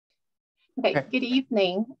Okay, good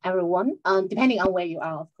evening, everyone. Depending on where you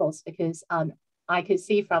are, of course, because I could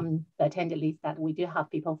see from the attendee list that we do have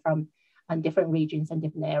people from different regions and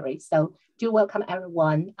different areas. So do welcome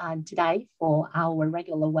everyone today for our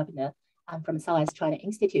regular webinar from SOAS China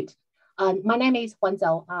Institute. My name is Huang.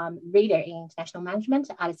 I'm reader in international management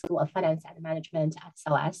at the School of Finance and Management at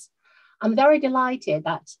SOAS. I'm very delighted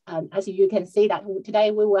that, as you can see, that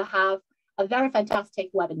today we will have a very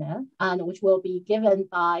fantastic webinar, which will be given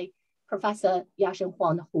by Professor Yasheng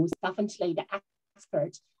Huang, who's definitely the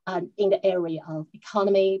expert in the area of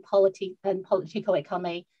economy, political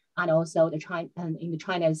economy, and also in the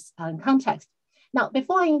China's context. Now,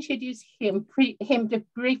 before I introduce him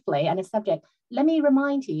briefly and the subject, let me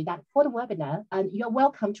remind you that for the webinar, you're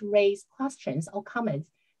welcome to raise questions or comments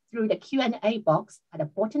through the Q&A box at the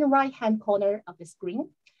bottom right-hand corner of the screen.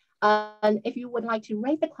 And if you would like to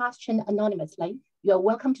raise the question anonymously, you're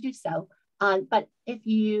welcome to do so. But if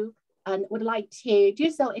you would like to do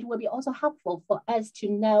so, it will be also helpful for us to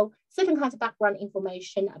know certain kinds of background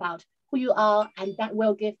information about who you are, and that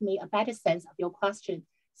will give me a better sense of your question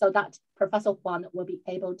so that Professor Huang will be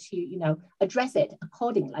able to address it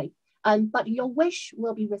accordingly. But your wish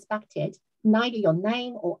will be respected. Neither your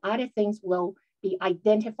name or other things will be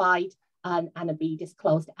identified and be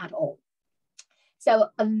disclosed at all. So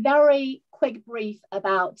a very quick brief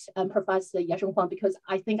about Professor Yasheng Huang, because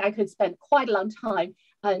I think I could spend quite a long time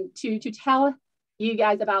to tell you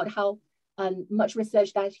guys about how much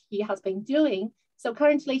research that he has been doing. So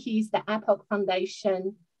currently he's the Epoch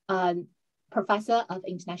Foundation Professor of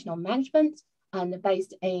International Management and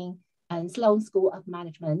based in Sloan School of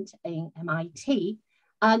Management in MIT.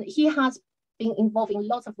 And he has been involved in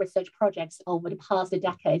lots of research projects over the past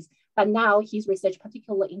decades, but now his research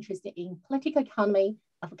particularly interested in political economy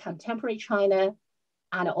of contemporary China,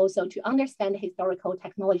 and also to understand historical,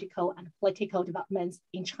 technological, and political developments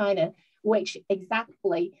in China, which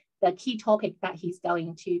exactly the key topic that he's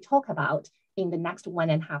going to talk about in the next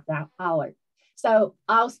 1.5 hours. So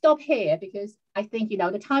I'll stop here because I think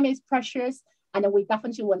the time is precious, and we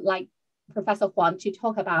definitely would like Professor Huang to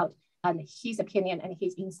talk about his opinion and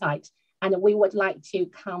his insight. And we would like to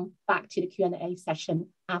come back to the Q&A session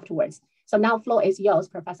afterwards. So now floor is yours,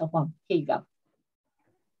 Professor Huang. Here you go.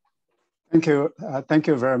 Thank you. Thank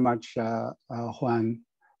you very much, Huang.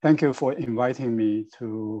 Thank you for inviting me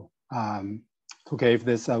to give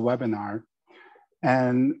this webinar.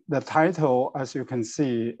 And the title, as you can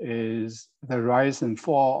see, is The Rise and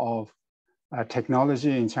Fall of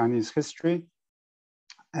Technology in Chinese History.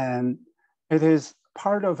 And it is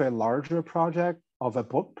part of a larger project, of a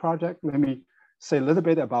book project. Let me say a little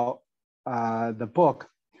bit about the book.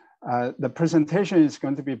 The presentation is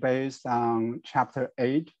going to be based on chapter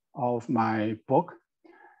 8 of my book.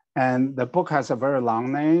 And the book has a very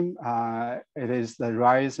long name. It is The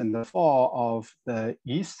Rise and the Fall of the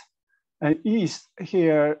East. And East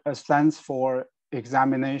here stands for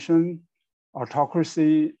examination,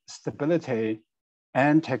 autocracy, stability,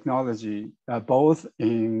 and technology, both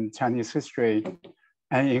in Chinese history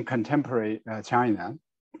and in contemporary China.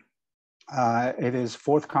 It is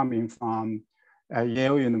forthcoming from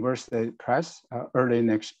Yale University Press early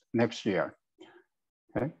next year.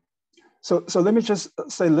 Okay, so let me just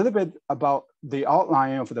say a little bit about the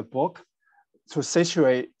outline of the book to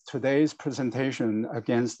situate today's presentation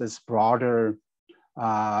against this broader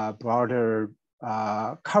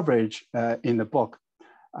coverage in the book.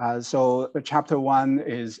 So chapter 1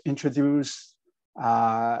 is introduce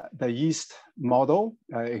the East model,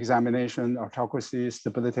 examination, autocracy,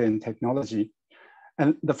 stability, and technology.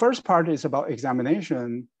 And the first part is about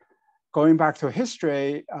examination. Going back to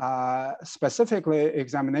history, specifically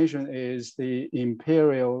examination is the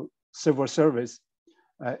imperial civil service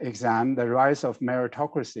exam, the rise of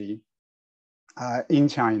meritocracy in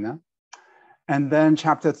China. And then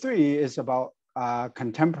chapter 3 is about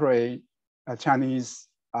contemporary Chinese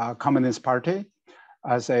Communist Party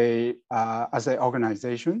as a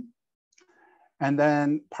organization. And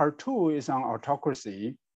then part 2 is on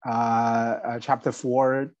autocracy. Chapter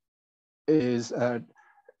 4 is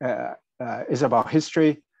about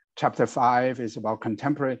history. Chapter 5 is about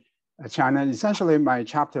contemporary China. Essentially, my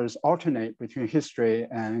chapters alternate between history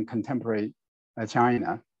and contemporary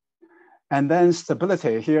China. And then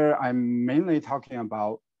stability. Here, I'm mainly talking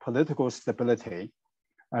about political stability.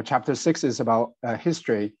 Chapter 6 is about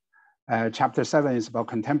history. Chapter 7 is about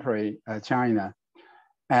contemporary China.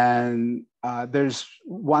 And there's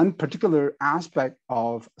one particular aspect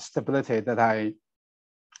of stability that I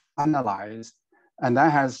analyzed, and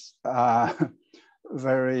that has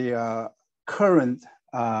very current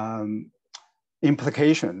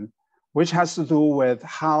implication, which has to do with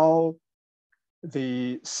how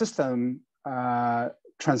the system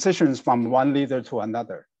transitions from one leader to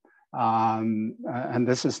another. And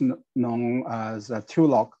this is known as a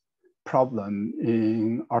two-lock problem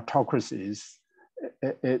in autocracies.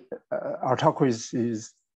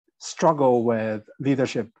 Autocracies struggle with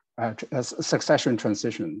leadership succession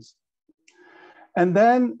transitions. And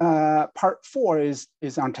then part 4 is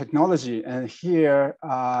on technology. And here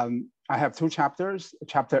I have 2 chapters.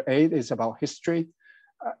 Chapter 8 is about history,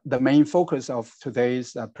 the main focus of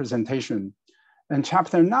today's presentation. And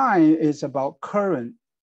chapter 9 is about current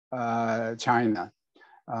China,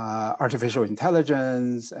 artificial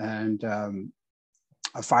intelligence and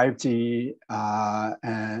 5G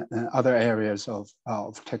and other areas of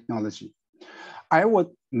technology. I would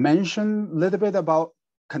mention a little bit about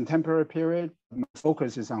contemporary period. My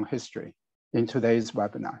focus is on history in today's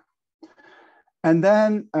webinar. And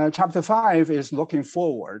then chapter 5 is looking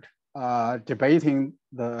forward, debating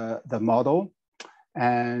the model.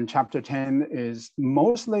 And chapter 10 is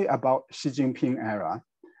mostly about Xi Jinping era.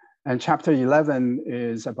 And chapter 11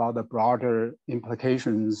 is about the broader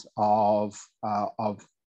implications of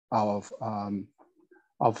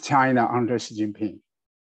China under Xi Jinping.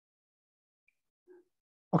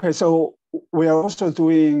 Okay, so we are also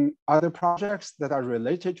doing other projects that are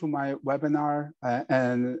related to my webinar.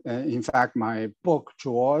 And in fact, my book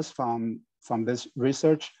draws from this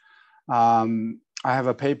research. I have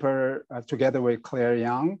a paper together with Claire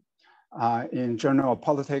Yang in Journal of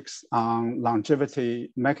Politics on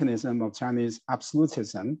longevity mechanism of Chinese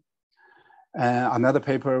absolutism. And another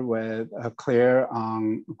paper with Claire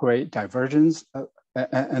on great divergence.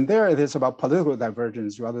 And there it is about political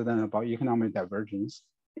divergence rather than about economic divergence.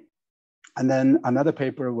 And then another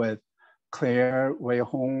paper with Claire, Wei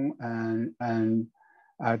Hong, and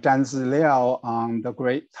Dan Ziliao on the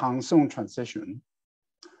great Tang-Song transition.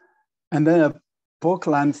 And then a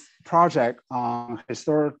book-length project on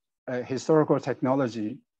historical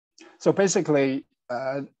technology. So basically,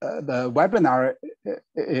 the webinar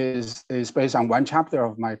is based on 1 chapter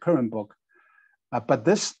of my current book. But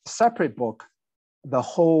this separate book, the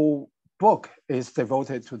whole book is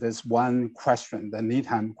devoted to this one question, the lead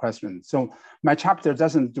time question. So my chapter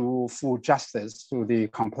doesn't do full justice to the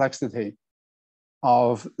complexity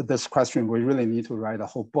of this question. We really need to write a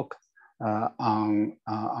whole book on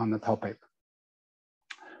the topic.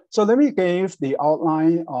 So let me give the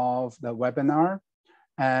outline of the webinar.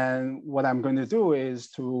 And what I'm going to do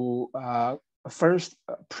is to first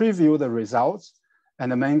preview the results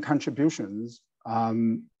and the main contributions.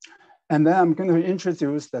 And then I'm going to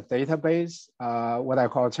introduce the database, what I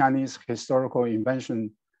call Chinese historical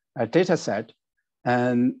invention data set,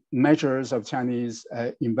 and measures of Chinese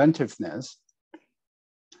inventiveness.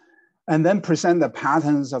 And then present the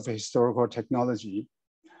patterns of historical technology.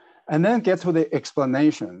 And then get to the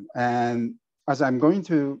explanation. And as I'm going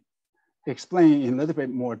to explain in a little bit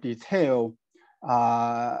more detail in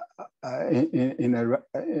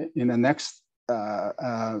the next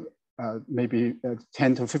maybe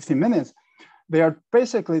 10 to 15 minutes, there are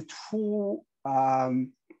basically 2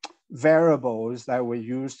 variables that we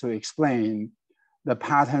use to explain the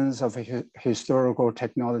patterns of historical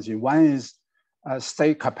technology. One is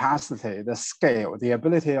state capacity, the scale, the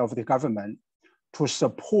ability of the government to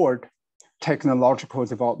support technological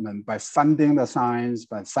development by funding the science,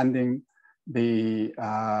 by funding the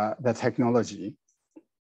technology.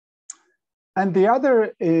 And the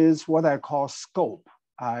other is what I call scope.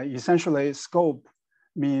 Essentially, scope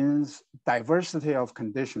means diversity of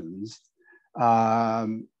conditions,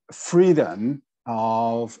 freedom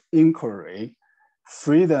of inquiry,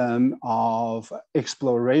 freedom of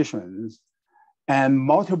explorations, and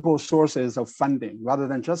multiple sources of funding. Rather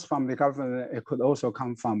than just from the government, it could also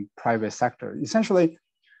come from private sector. Essentially,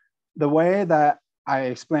 the way that I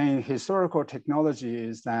explain historical technology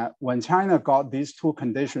is that when China got these 2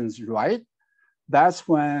 conditions right, that's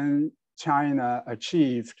when China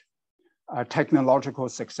achieved technological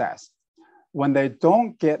success. When they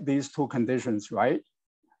don't get these 2 conditions right,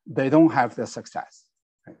 they don't have the success.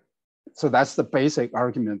 Right? So that's the basic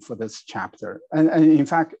argument for this chapter. And in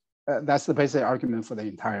fact, that's the basic argument for the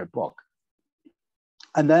entire book.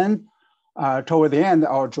 And then toward the end,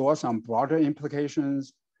 I'll draw some broader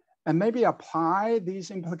implications and maybe apply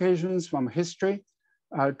these implications from history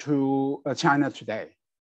to China today.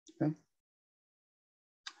 Okay?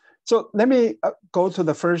 So let me go to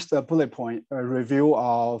the first bullet point, a review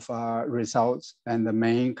of results and the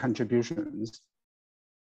main contributions.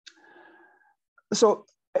 So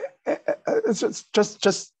it's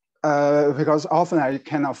just because often I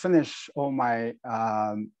cannot finish all my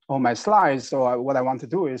slides. So what I want to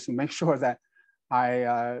do is to make sure that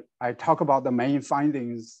I talk about the main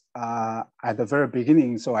findings at the very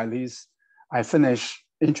beginning, so at least I finish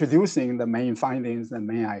introducing the main findings and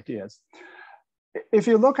main ideas. If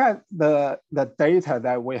you look at the data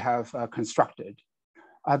that we have constructed,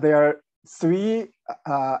 there are three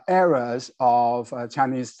eras of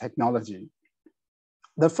Chinese technology.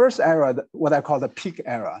 The first era, what I call the peak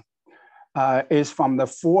era, is from the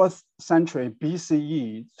 4th century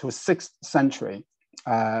BCE to 6th century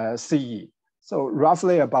CE. So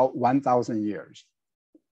roughly about 1,000 years.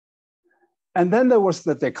 And then there was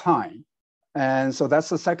the decline. And so that's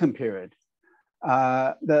the second period.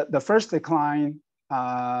 The first decline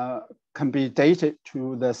can be dated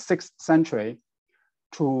to the 6th century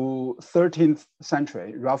to 13th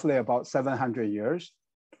century, roughly about 700 years.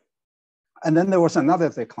 And then there was another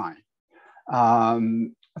decline,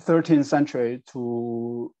 13th century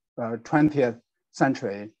to 20th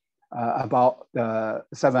century, about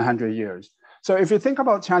 700 years. So if you think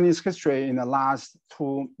about Chinese history in the last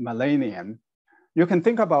 2 millennia, you can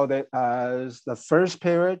think about it as the first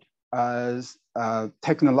period as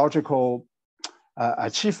technological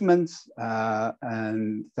achievements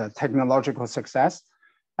and the technological success.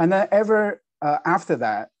 And then ever after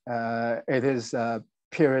that, it is a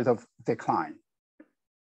period of decline.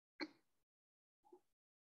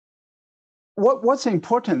 What's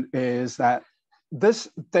important is that this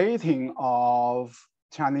dating of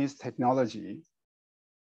Chinese technology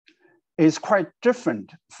is quite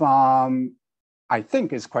different from, I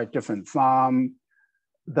think is quite different from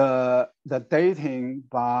the dating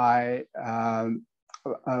by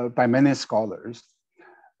many scholars.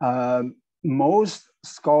 Most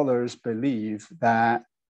scholars believe that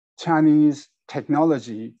Chinese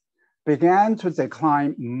technology began to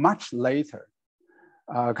decline much later,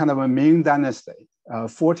 kind of a Ming Dynasty,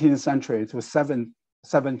 14th century to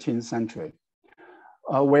 17th century.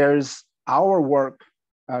 Whereas our work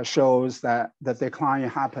shows that the decline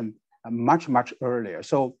happened much, much earlier.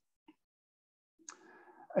 So,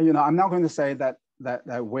 I'm not going to say that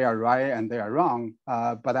we are right and they are wrong,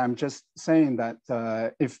 but I'm just saying that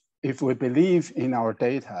if we believe in our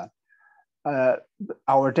data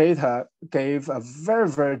gave a very,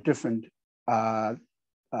 very different,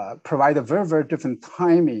 provide a very, very different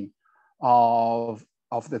timing of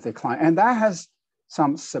the decline. And that has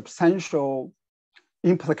some substantial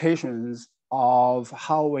implications of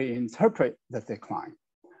how we interpret the decline,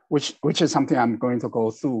 which is something I'm going to go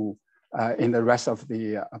through in the rest of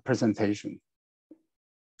the presentation.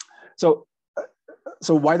 So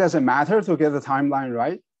why does it matter to get the timeline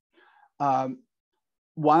right?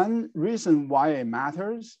 One reason why it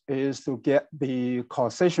matters is to get the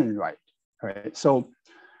causation right? So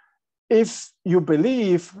if you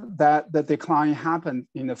believe that the decline happened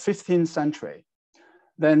in the 15th century,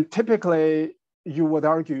 then typically you would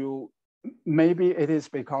argue maybe it is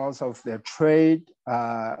because of the trade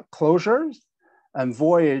closures and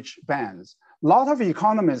voyage bans. A lot of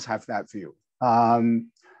economists have that view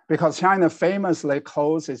because China famously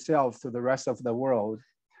closed itself to the rest of the world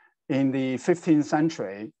in the 15th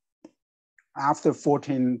century after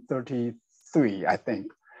 1433, I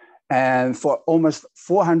think. And for almost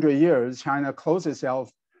 400 years, China closed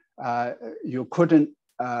itself. You couldn't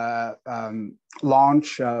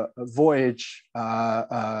launch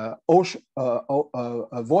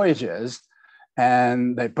voyages,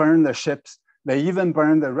 and they burned the ships. They even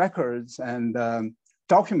burned the records and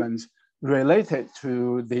documents related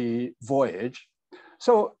to the voyage.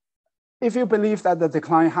 So if you believe that the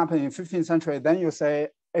decline happened in 15th century, then you say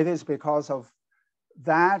it is because of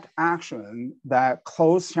that action that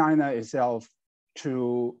closed China itself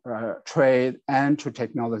to trade and to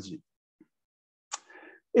technology.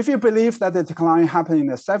 If you believe that the decline happened in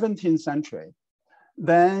the 17th century,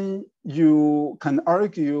 then you can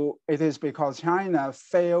argue it is because China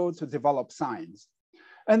failed to develop science.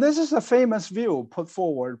 And this is a famous view put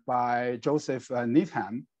forward by Joseph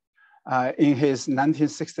Needham in his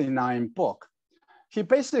 1969 book. He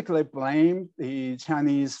basically blamed the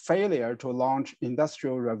Chinese failure to launch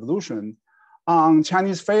industrial revolution on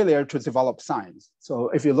Chinese failure to develop science. So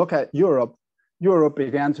if you look at Europe, Europe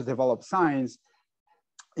began to develop science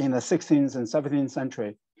in the 16th and 17th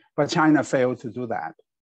century, but China failed to do that.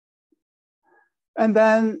 And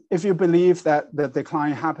then if you believe that the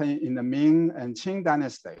decline happened in the Ming and Qing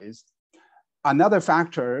dynasties, another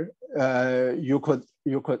factor you could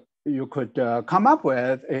come up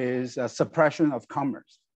with is a suppression of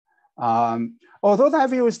commerce. Although that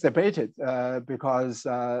view is debated because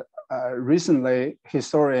recently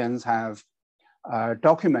historians have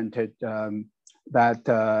documented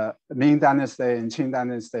that Ming Dynasty and Qing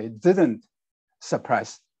Dynasty didn't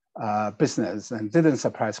suppress business and didn't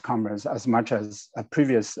suppress commerce as much as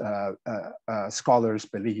previous scholars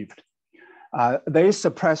believed. They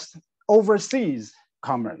suppressed overseas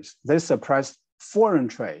commerce. They suppressed foreign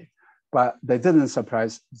trade, but they didn't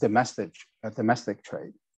suppress domestic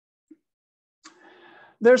trade.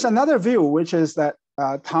 There's another view, which is that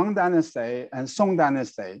Tang Dynasty and Song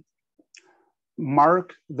Dynasty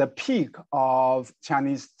mark the peak of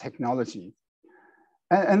Chinese technology.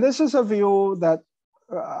 And this is a view that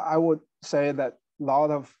I would say that a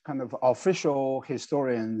lot of kind of official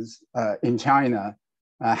historians in China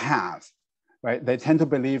have, right? They tend to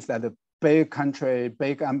believe that a big country,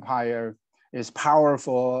 big empire is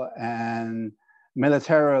powerful and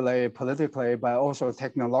militarily, politically, but also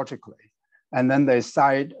technologically. And then they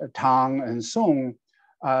cite Tang and Song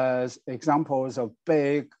as examples of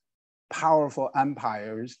big, powerful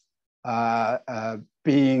empires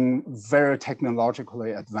being very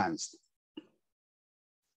technologically advanced.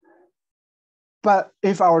 But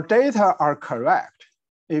if our data are correct,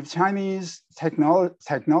 if Chinese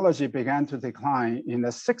technology began to decline in the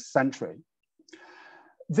 6th century,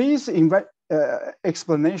 these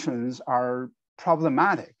explanations are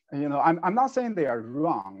problematic. You know, I'm not saying they are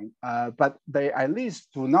wrong, but they at least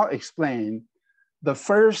do not explain the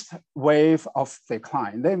first wave of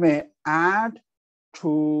decline. They may add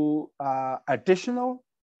to additional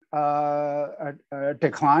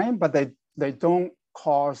decline, but they don't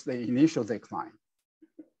cause the initial decline.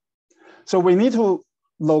 So we need to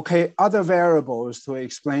locate other variables to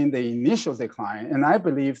explain the initial decline. And I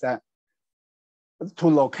believe that to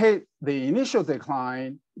locate the initial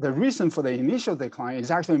decline, the reason for the initial decline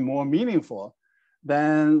is actually more meaningful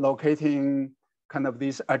than locating kind of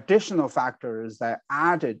these additional factors that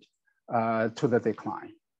added to the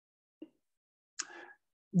decline.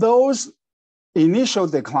 Those initial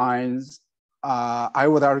declines, I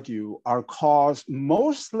would argue, are caused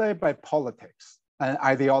mostly by politics and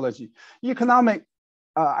ideology.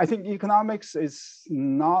 I think economics is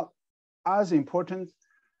not as important.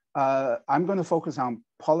 I'm going to focus on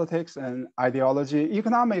politics and ideology.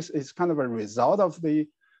 Economics is kind of a result of the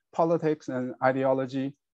politics and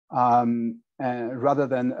ideology rather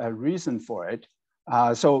than a reason for it.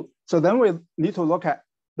 So then we need to look at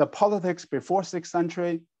the politics before 6th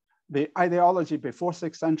century, the ideology before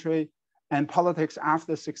 6th century, and politics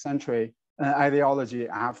after 6th century, and ideology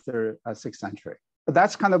after 6th century. But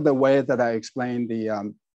that's kind of the way that I explain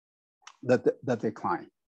the decline.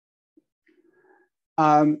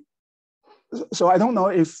 So I don't know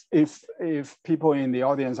if people in the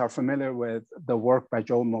audience are familiar with the work by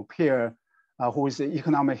Joe Mulcair, who is an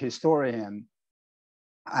economic historian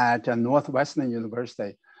at Northwestern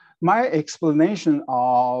University. My explanation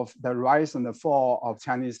of the rise and the fall of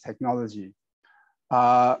Chinese technology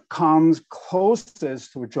comes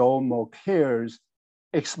closest to Joe Mulcair's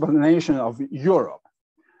explanation of Europe.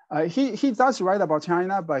 He does write about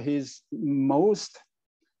China, but his main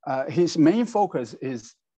focus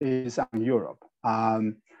is on Europe.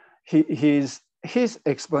 His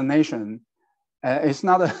explanation is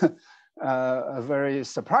not a very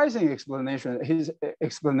surprising explanation. His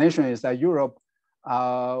explanation is that Europe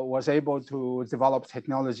was able to develop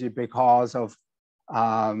technology because of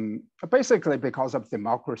basically because of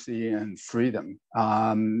democracy and freedom,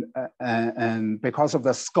 and because of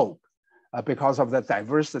the scope, because of the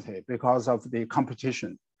diversity, because of the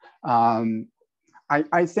competition. I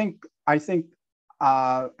think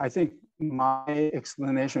my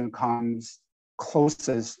explanation comes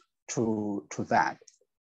closest to that.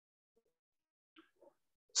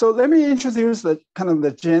 So let me introduce the kind of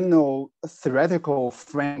the general theoretical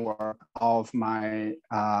framework of my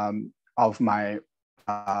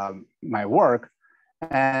my work,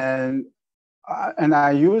 and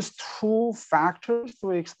I use two factors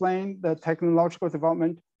to explain the technological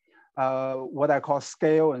development, what I call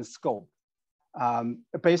scale and scope.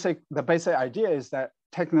 The basic idea is that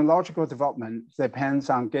technological development depends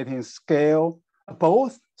on getting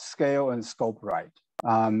both scale and scope right.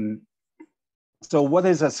 So what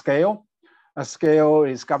is a scale? A scale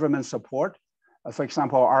is government support. For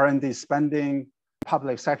example, R&D spending,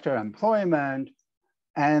 public sector employment,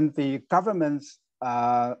 and the government's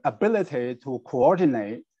ability to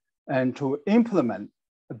coordinate and to implement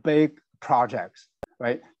big projects,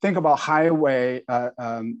 right? Think about highway,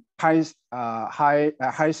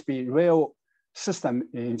 high-speed rail system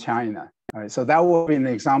in China. Right? So that would be an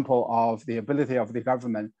example of the ability of the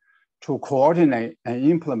government to coordinate and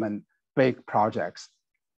implement big projects.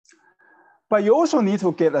 But you also need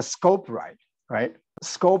to get a scope right, right?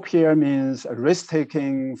 Scope here means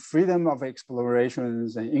risk-taking, freedom of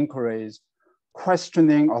explorations and inquiries,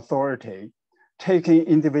 questioning authority, taking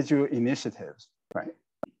individual initiatives, right?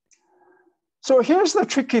 So here's the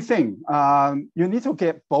tricky thing. You need to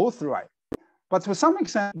get both right. But to some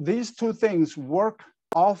extent, these two things work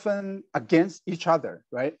often against each other,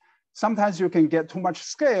 right? Sometimes you can get too much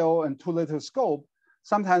scale and too little scope.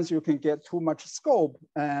 Sometimes you can get too much scope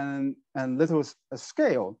and little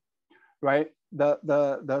scale, right?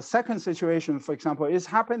 The second situation, for example, is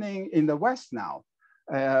happening in the West now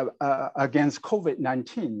against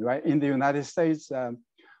COVID-19, right? In the United States,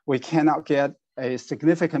 we cannot get a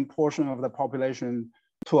significant portion of the population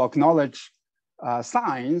to acknowledge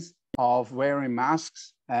signs of wearing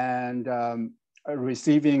masks and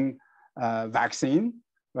receiving vaccine,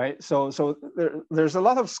 right? So there's a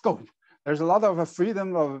lot of scope. There's a lot of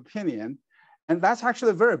freedom of opinion, and that's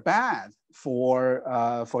actually very bad for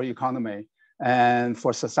economy and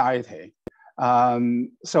for society.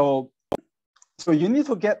 So you need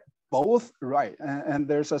to get both right, and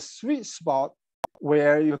there's a sweet spot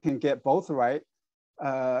where you can get both right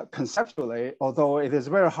conceptually, although it is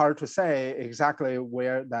very hard to say exactly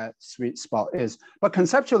where that sweet spot is. But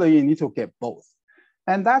conceptually, you need to get both.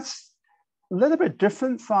 And that's a little bit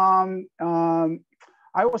different from,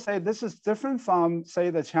 I would say this is different from, say,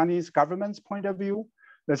 the Chinese government's point of view.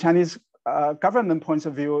 The Chinese government point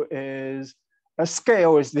of view is a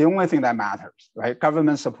scale is the only thing that matters, right?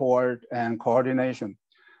 Government support and coordination.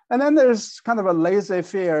 And then there's kind of a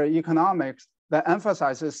laissez-faire economics that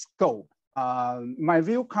emphasizes scope. My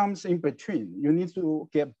view comes in between. You need to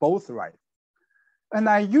get both right. And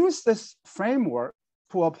I use this framework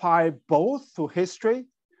to apply both to history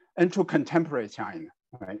and to contemporary China,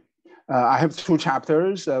 right? I have two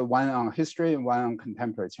chapters, one on history and one on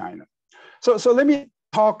contemporary China. So let me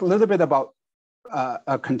talk a little bit about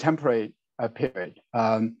a contemporary period.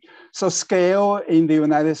 So scale in the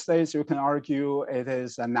United States, you can argue it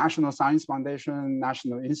is a National Science Foundation,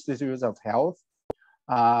 National Institutes of Health.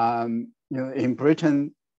 In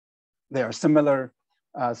Britain, there are similar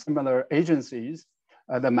agencies.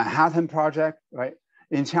 The Manhattan Project, right?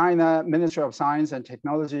 In China, Ministry of Science and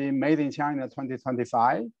Technology, Made in China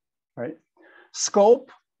 2025, right?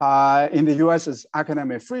 Scope in the US is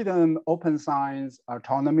academic freedom, open science,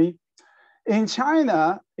 autonomy. In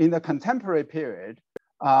China, in the contemporary period,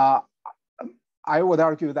 I would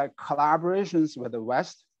argue that collaborations with the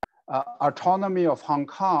West, autonomy of Hong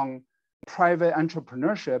Kong, private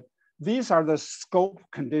entrepreneurship, these are the scope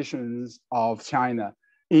conditions of China,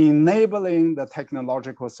 enabling the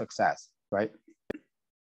technological success, right?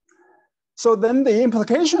 So then the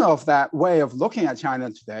implication of that way of looking at China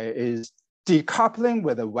today is decoupling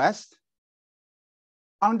with the West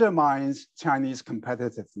undermines Chinese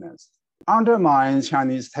competitiveness, undermines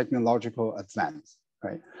Chinese technological advance,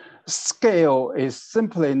 right? Scale is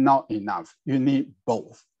simply not enough. You need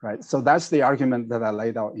both, right? So that's the argument that I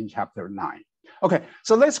laid out in chapter 9. Okay,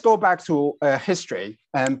 so let's go back to history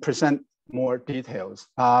and present more details.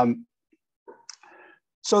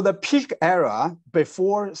 So the peak era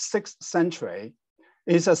before 6th century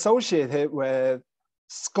is associated with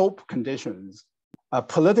scope conditions,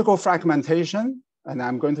 political fragmentation, and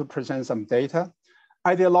I'm going to present some data,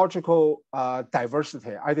 ideological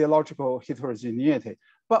diversity, ideological heterogeneity,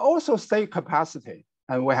 but also state capacity.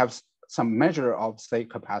 And we have some measure of state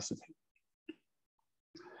capacity.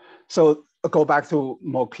 So go back to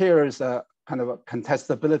Mulcair's kind of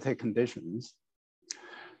contestability conditions.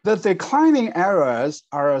 The declining eras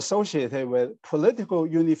are associated with political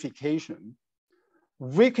unification,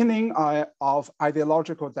 weakening of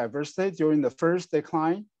ideological diversity during the first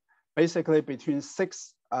decline, basically between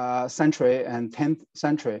 6th century and 10th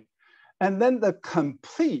century, and then the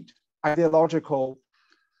complete ideological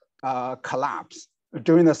collapse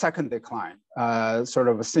during the second decline, sort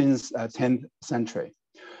of since 10th century.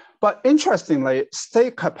 But interestingly,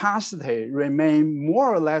 state capacity remained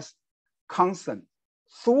more or less constant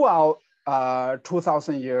throughout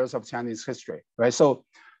 2,000 years of Chinese history, right? So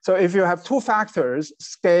if you have two factors,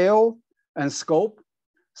 scale and scope,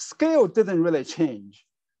 scale didn't really change.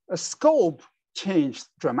 Scope changed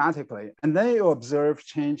dramatically, and then you observe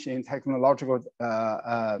change in technological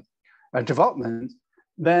development.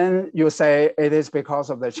 Then you say it is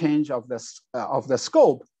because of the change of the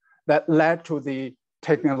scope that led to the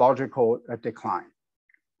technological decline.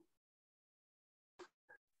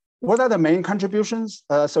 What are the main contributions?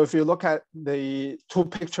 So if you look at the two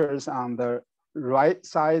pictures on the right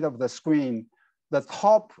side of the screen, the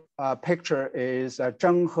top picture is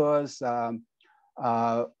Zheng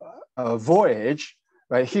He's voyage,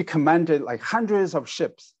 right? He commanded like hundreds of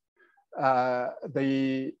ships.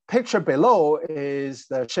 The picture below is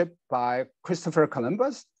the ship by Christopher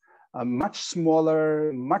Columbus, a much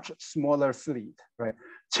smaller fleet, right?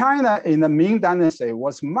 China in the Ming Dynasty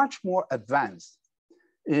was much more advanced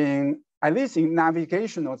in at least in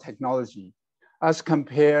navigational technology, as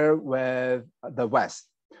compared with the West.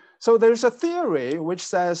 So there's a theory which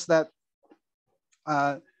says that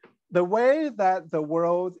the way that the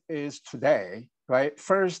world is today, right?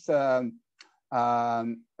 First,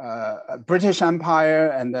 British Empire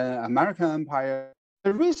and then American Empire.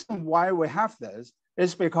 The reason why we have this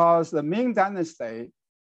is because the Ming Dynasty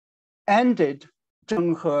ended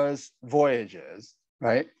Zheng He's voyages,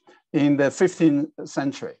 right, in the 15th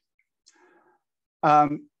century.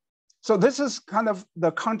 So this is kind of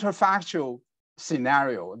the counterfactual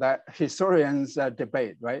scenario that historians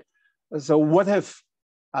debate, right? So what if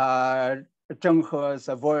Zheng He's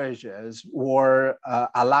voyages were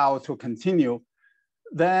allowed to continue?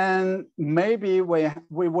 Then maybe we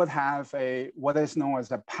would have what is known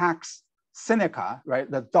as a Pax Sinica, right?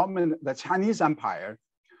 The Chinese Empire,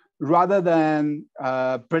 rather than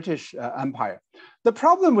British Empire. The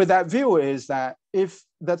problem with that view is that if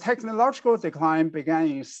the technological decline began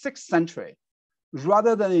in the 6th century,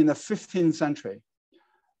 rather than in the 15th century,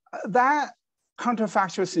 that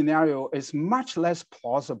counterfactual scenario is much less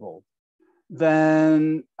plausible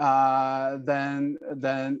than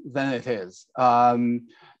it is,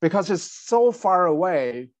 because it's so far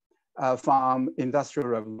away from industrial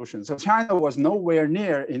revolution. So China was nowhere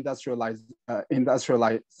near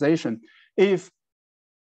industrialization if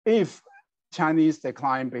Chinese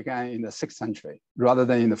decline began in the 6th century rather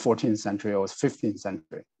than in the 14th century or 15th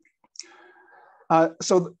century.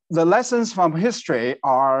 So the lessons from history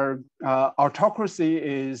are autocracy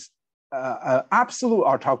is absolute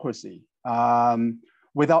autocracy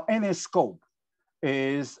without any scope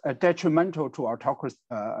is detrimental to autocracy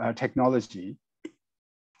technology.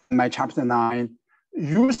 My chapter 9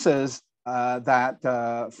 uses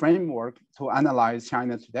that framework to analyze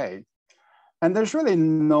China today. And there's really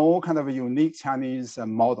no kind of a unique Chinese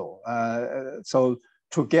model. So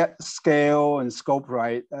to get scale and scope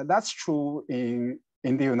right, that's true in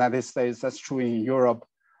the United States, that's true in Europe,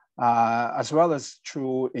 as well as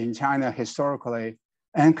true in China historically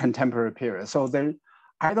and contemporary period. So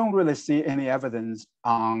I don't really see any evidence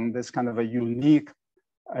on this kind of a unique,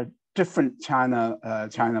 different China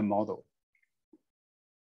model.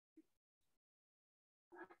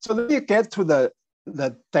 So let me get to the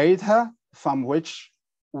data from which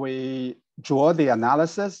we draw the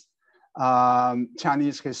analysis,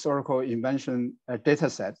 Chinese historical invention data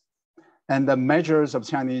set, and the measures of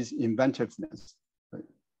Chinese inventiveness.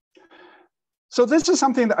 So this is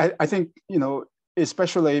something that I think,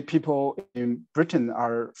 especially people in Britain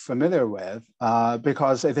are familiar with,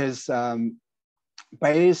 because it is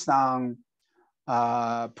based on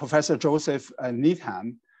Professor Joseph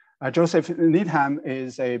Needham. Joseph Needham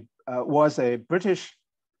was a British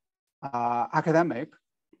academic,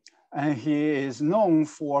 and he is known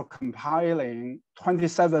for compiling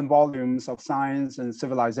 27 volumes of Science and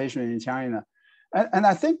Civilization in China. And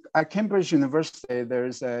I think at Cambridge University,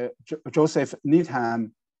 there's a Joseph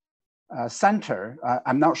Needham Center.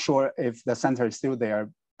 I'm not sure if the center is still there,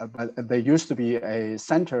 but there used to be a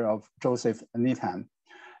center of Joseph Needham.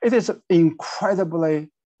 It is incredibly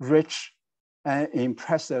rich and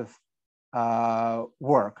impressive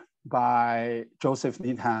work by Joseph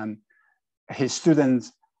Needham, his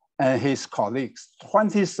students, and his colleagues.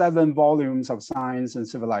 27 volumes of Science and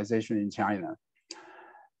Civilization in China.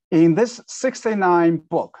 In this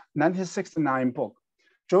 1969 book,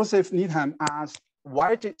 Joseph Needham asked,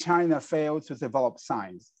 why did China fail to develop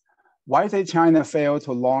science? Why did China fail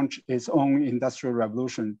to launch its own industrial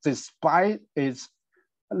revolution despite its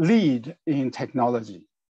lead in technology?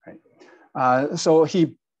 Right? So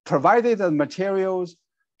he provided the materials,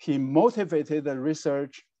 he motivated the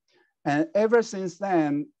research, and ever since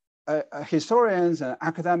then, historians and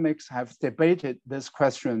academics have debated this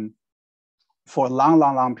question for a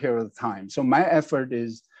long period of time. So my effort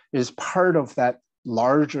is part of that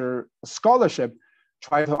larger scholarship,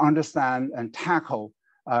 try to understand and tackle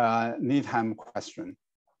Needham question.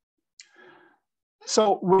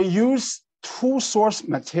 So we use two source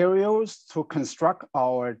materials to construct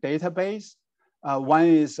our database. One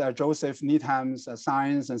is Joseph Needham's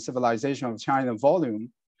Science and Civilization of China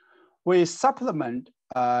volume. We supplement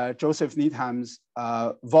Joseph Needham's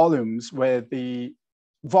volumes with the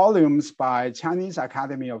volumes by Chinese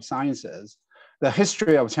Academy of Sciences, the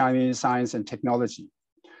history of Chinese science and technology.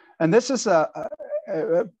 And this is a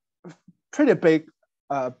pretty big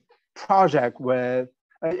project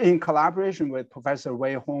in collaboration with Professor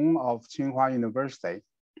Huang of Tsinghua University.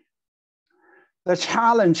 The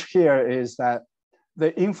challenge here is that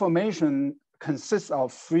the information consists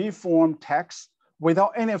of free-form text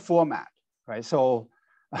without any format, right? So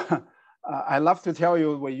I love to tell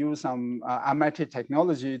you we use some MIT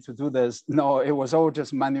technology to do this. No, it was all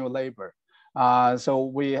just manual labor.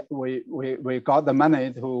 So we got the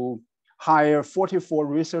money to hire 44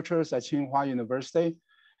 researchers at Tsinghua University,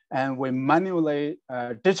 and we manually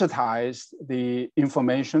digitized the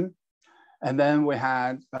information. And then we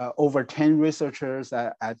had over 10 researchers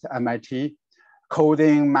at MIT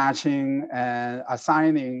coding, matching, and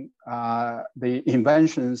assigning the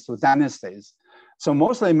inventions to dynasties. So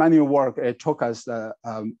mostly manual work. It took us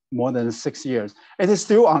more than 6 years. It is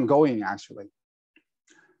still ongoing, actually.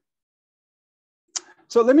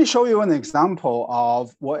 So let me show you an example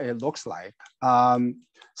of what it looks like.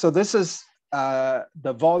 So this is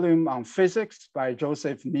the volume on physics by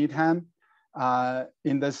Joseph Needham.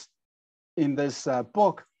 In this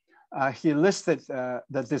book, he listed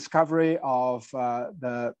the discovery of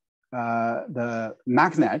the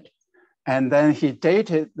magnet, and then he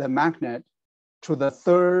dated the magnet to the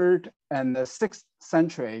 3rd and the 6th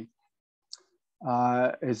century.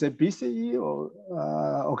 Is it BCE or,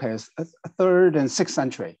 okay, 3rd and 6th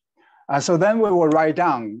century. So then we will write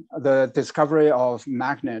down the discovery of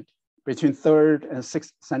magnet between 3rd and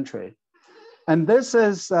 6th century. And this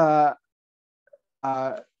is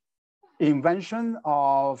invention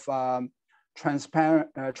of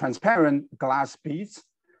transparent glass beads.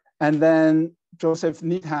 And then Joseph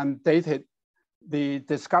Needham dated the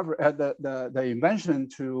discovery, the invention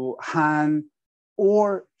to Han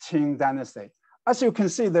or Qing dynasty. As you can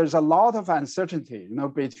see, there's a lot of uncertainty,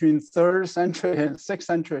 between 3rd century and 6th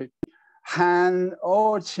century, Han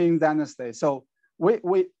or Qing dynasty. So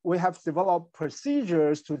we have developed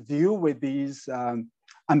procedures to deal with these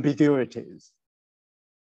ambiguities.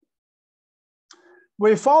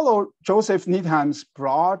 We follow Joseph Needham's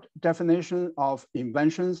broad definition of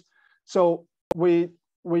inventions. So we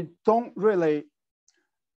don't really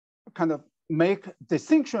kind of make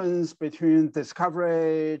distinctions between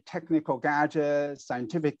discovery, technical gadgets,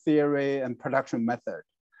 scientific theory, and production method,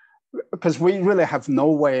 because we really have no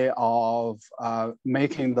way of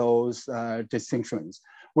making those distinctions.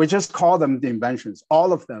 We just call them the inventions.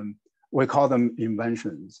 All of them, we call them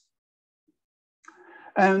inventions.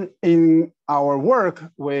 And in our work,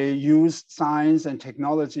 we use science and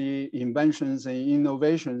technology, inventions and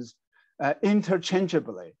innovations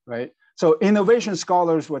interchangeably, right? So innovation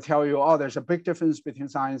scholars will tell you, oh, there's a big difference between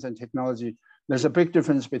science and technology. There's a big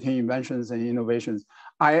difference between inventions and innovations.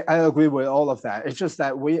 I agree with all of that. It's just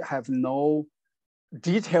that we have no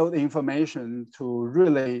detailed information to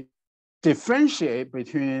really differentiate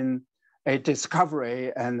between a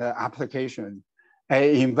discovery and an application, an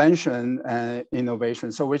invention and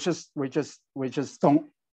innovation. So we just don't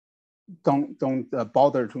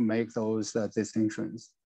bother to make those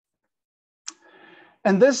distinctions.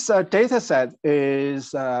 And this data set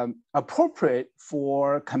is appropriate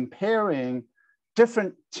for comparing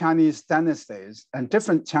different Chinese dynasties and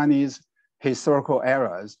different Chinese historical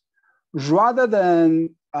eras, rather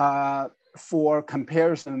than for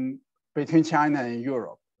comparison between China and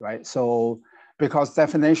Europe, right? So because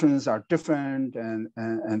definitions are different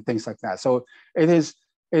and things like that. So it is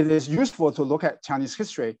useful to look at Chinese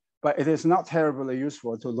history, but it is not terribly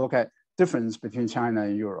useful to look at difference between China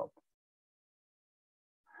and Europe.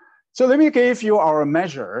 So let me give you our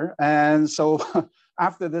measure. And so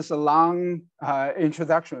after this long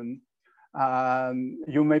introduction,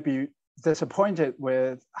 you may be disappointed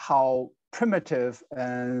with how primitive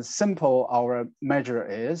and simple our measure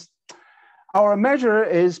is. Our measure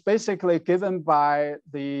is basically given by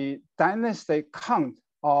the dynastic count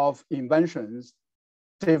of inventions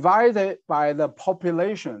divided by the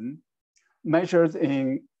population measured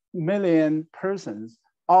in million persons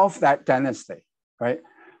of that dynasty, right?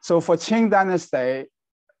 So for Qing dynasty,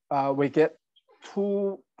 we get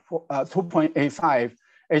 2.85.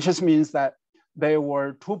 It just means that there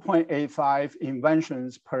were 2.85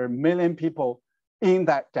 inventions per million people in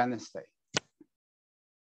that dynasty.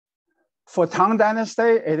 For Tang dynasty,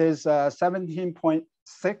 it is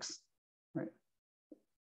 17.6. Right?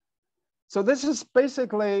 So this is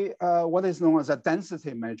basically what is known as a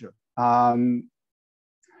density measure. And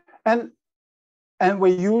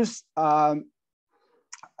we use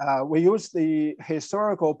the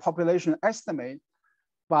historical population estimate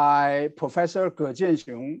by Professor Ge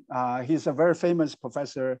Jianxiong. He's a very famous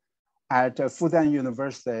professor at Fudan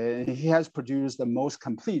University. He has produced the most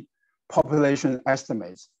complete population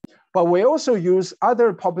estimates. But we also use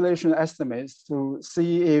other population estimates to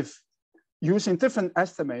see if using different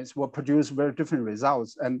estimates will produce very different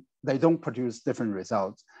results, and they don't produce different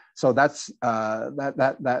results. So that's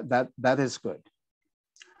that is good.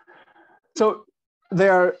 So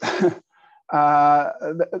there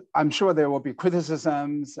I'm sure there will be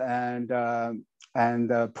criticisms and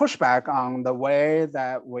pushback on the way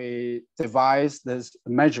that we devise this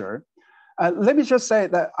measure. Let me just say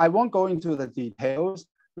that I won't go into the details.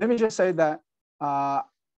 Let me just say that I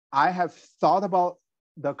have thought about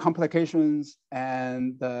the complications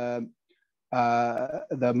and the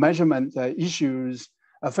measurement issues.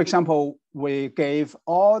 For example, we gave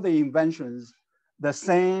all the inventions the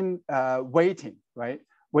same weighting, right?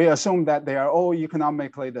 We assume that they are all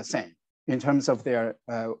economically the same in terms of their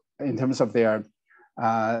impact.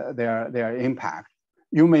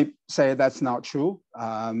 You may say that's not true,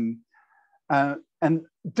 and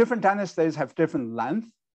different dynasties have different length,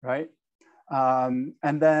 right?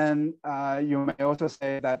 And then you may also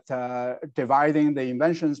say that dividing the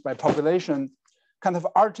inventions by population kind of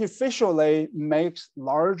artificially makes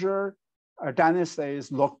larger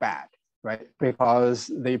dynasties look bad, right?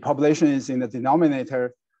 Because the population is in the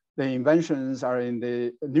denominator, the inventions are in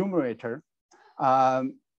the numerator.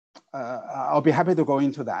 I'll be happy to go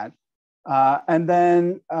into that. And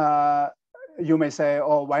then you may say,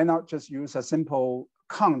 oh, why not just use a simple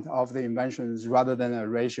count of the inventions rather than a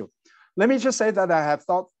ratio? Let me just say that I have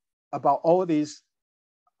thought about all these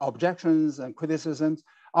objections and criticisms.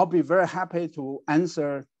 I'll be very happy to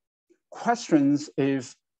answer questions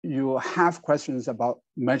if you have questions about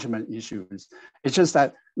measurement issues. It's just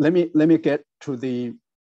that let me get to the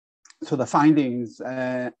findings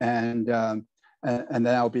and then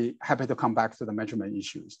I'll be happy to come back to the measurement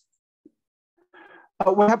issues.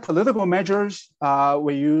 We have political measures.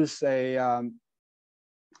 We use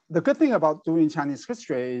the good thing about doing Chinese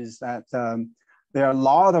history is that there are a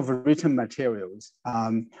lot of written materials.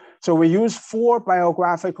 So we use 4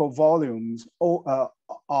 biographical volumes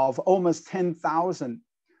of almost 10,000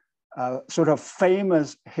 sort of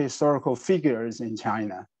famous historical figures in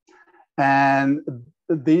China. And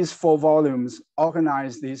these 4 volumes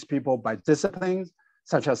organize these people by disciplines,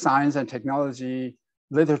 such as science and technology,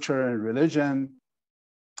 literature and religion.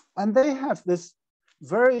 And they have this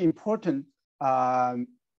very important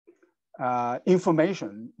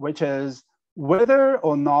information, which is whether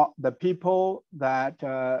or not the people that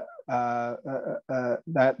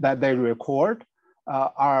that they record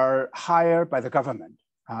are hired by the government.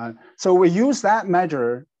 So we use that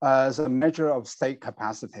measure as a measure of state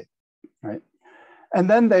capacity, right? And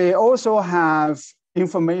then they also have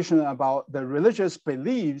information about the religious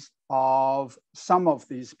beliefs of some of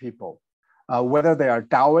these people, whether they are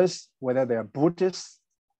Taoists, whether they are Buddhists.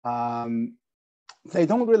 They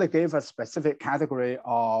don't really give a specific category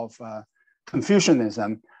of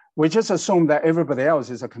Confucianism. We just assume that everybody else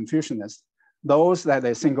is a Confucianist. Those that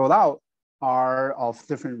they singled out are of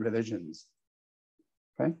different religions.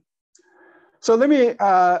 Okay. So let me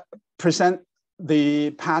present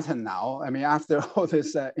the pattern now. I mean, after all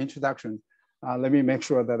this introduction, let me make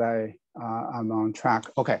sure that I'm on track.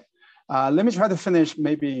 Okay. Let me try to finish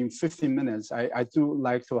maybe in 15 minutes. I do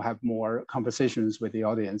like to have more conversations with the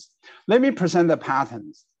audience. Let me present the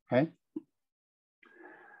patterns, okay?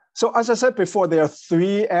 So as I said before, there are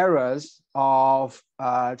 3 eras of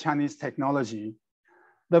Chinese technology.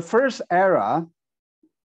 The first era,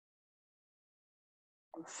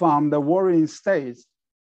 from the warring states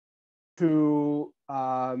to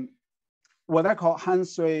what I call Han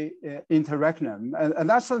Sui interregnum, and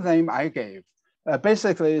that's the name I gave.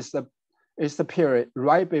 Basically, it's the period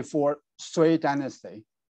right before Sui dynasty,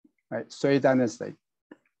 right? Sui dynasty.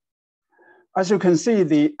 As you can see,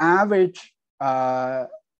 the average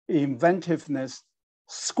inventiveness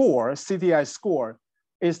score, CDI score,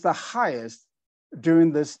 is the highest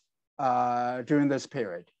during this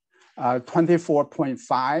period,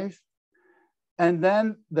 24.5. And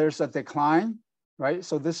then there's a decline, right?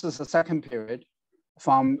 So this is the second period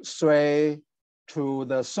from Sui to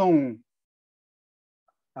the Song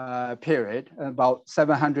period, about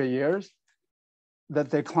 700 years. The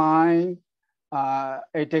decline,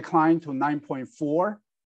 it declined to 9.4,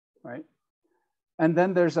 right? And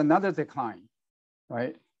then there's another decline,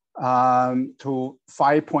 right, to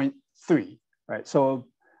 5.3, right? So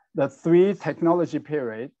the 3 technology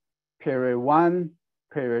period 1,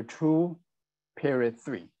 period 2, period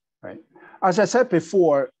 3, right? As I said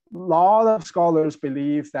before, a lot of scholars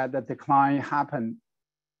believe that the decline happened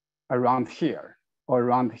around here or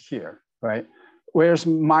around here, right? Whereas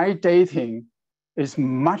my dating is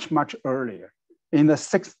much, much earlier, in the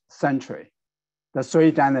 6th century, the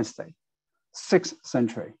Sui dynasty, 6th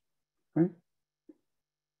century. Right?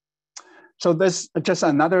 So this is just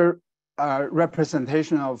another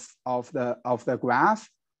representation of the graph,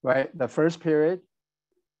 right? The first period,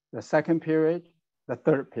 the second period, the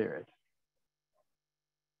third period.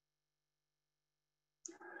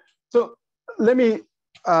 So let me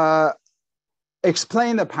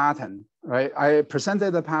explain the pattern, right? I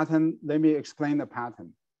presented the pattern, let me explain the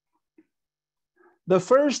pattern. The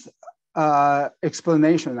first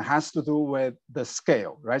explanation has to do with the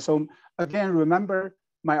scale, right? So again, remember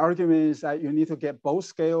my argument is that you need to get both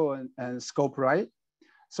scale and scope right.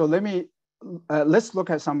 So let's look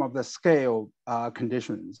at some of the scale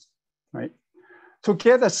conditions, right? To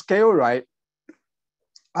get the scale right,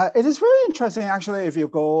 it is very interesting actually if you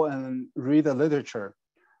go and read the literature.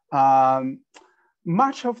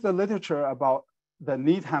 Much of the literature about the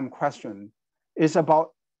Needham question is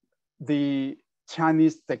about the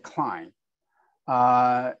Chinese decline.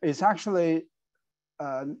 It's actually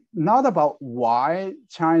not about why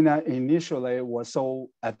China initially was so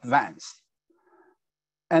advanced.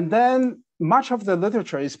 And then much of the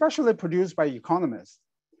literature, especially produced by economists,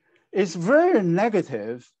 is very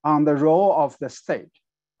negative on the role of the state,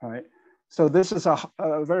 right? So this is a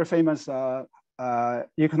very famous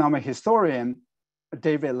economic historian,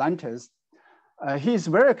 David Lantis. He's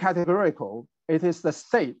very categorical. It is the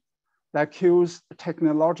state that kills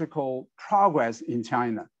technological progress in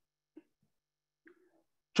China.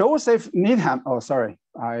 Joseph Needham, oh, sorry,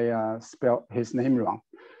 I spelled his name wrong.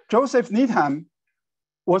 Joseph Needham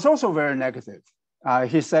was also very negative.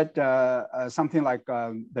 He said something like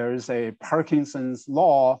there is a Parkinson's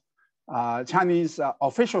law. Chinese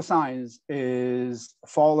official science is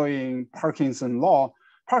following Parkinson's law.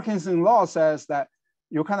 Parkinson's law says that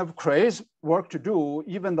you kind of create work to do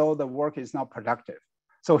even though the work is not productive.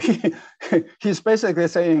 So he's basically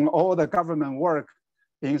saying all the government work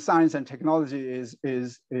in science and technology is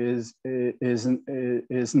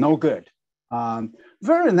no good.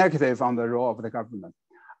 Very negative on the role of the government.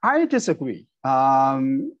 I disagree,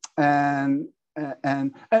 and so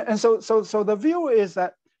the view is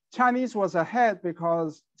that Chinese was ahead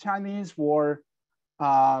because Chinese were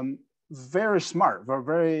very smart, were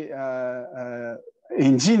very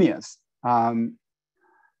ingenious.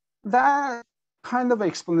 That kind of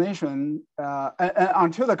explanation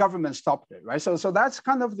until the government stopped it, right? So that's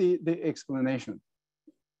kind of the explanation.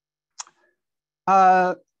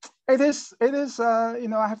 It is you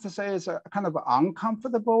know, I have to say it's a kind of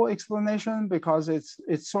uncomfortable explanation because it's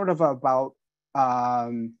sort of about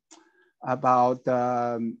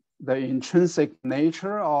the intrinsic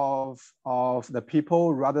nature of the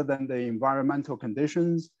people rather than the environmental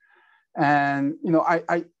conditions. And you know,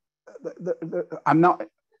 I'm not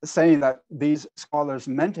saying that these scholars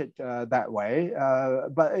meant it that way,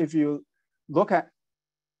 but if you look at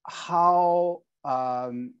how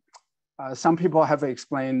some people have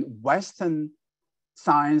explained Western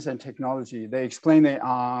science and technology, they explain it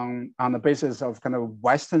on the basis of kind of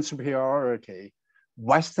Western superiority,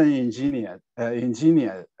 Western ingenious,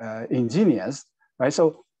 right?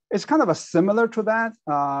 So it's kind of a similar to that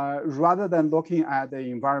rather than looking at the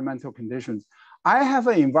environmental conditions. I have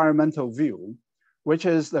an environmental view, which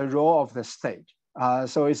is the role of the state.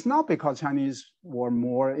 So it's not because Chinese were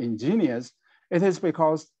more ingenious, it is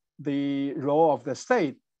because the role of the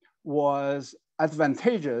state was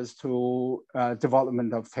advantageous to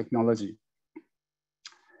development of technology.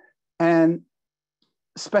 And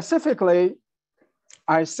specifically,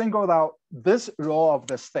 I singled out this role of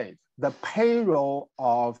the state, the payroll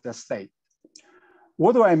of the state.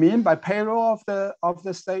 What do I mean by payroll of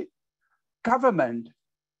the state? Government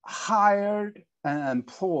hired and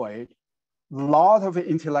employed a lot of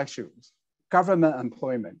intellectuals, government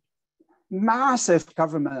employment, massive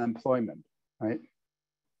government employment, right?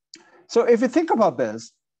 So if you think about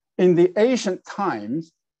this, in the ancient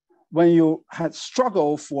times, when you had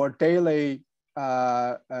struggle for daily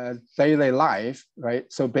life,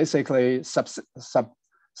 right? So basically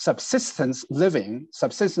subsistence living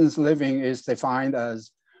is defined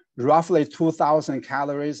as roughly 2,000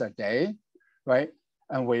 calories a day, right?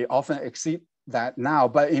 And we often exceed that now,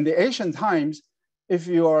 but in the ancient times, if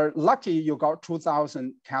you're lucky, you got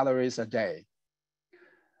 2,000 calories a day.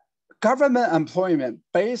 Government employment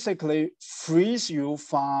basically frees you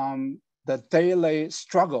from the daily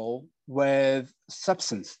struggle with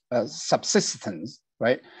subsistence,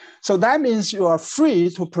 right? So that means you are free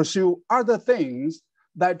to pursue other things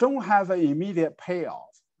that don't have an immediate payoff,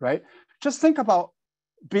 right? Just think about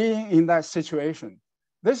being in that situation.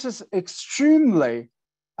 This is extremely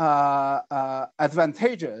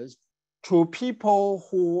advantageous to people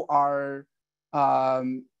who are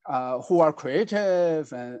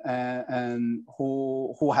creative and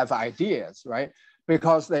who have ideas, right?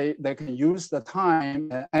 Because they can use the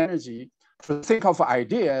time and energy to think of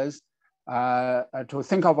ideas, to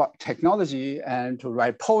think about technology, and to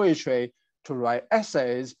write poetry, to write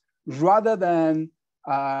essays, rather than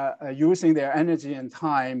using their energy and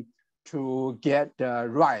time to get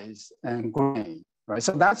rice and grain, right?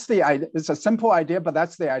 So that's the idea. It's a simple idea, but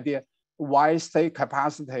that's the idea why state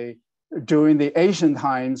capacity during the ancient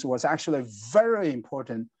times was actually very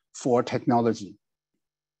important for technology.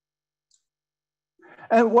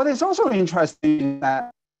 And what is also interesting is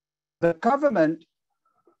that the government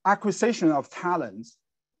acquisition of talents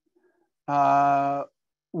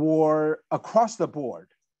were across the board.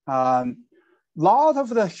 A lot of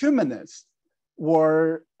the humanists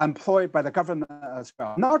were employed by the government as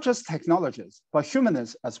well, not just technologists, but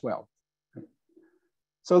humanists as well.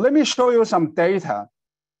 So let me show you some data.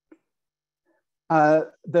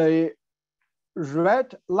 The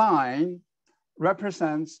red line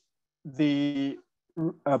represents the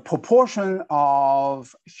proportion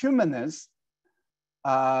of humanists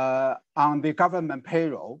on the government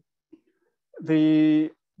payroll.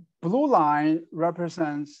 The blue line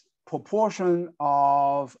represents proportion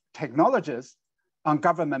of technologists on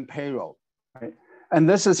government payroll, right? And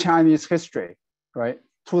this is Chinese history, right?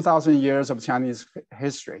 2,000 years of Chinese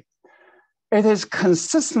history. It is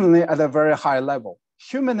consistently at a very high level.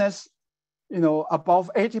 Humanists,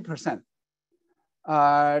 above 80%.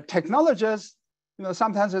 Technologists,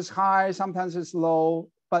 sometimes it's high, sometimes it's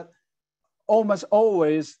low, but almost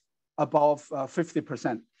always above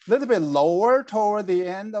 50%. A little bit lower toward the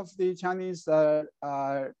end of the Chinese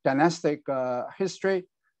dynastic history,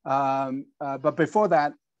 but before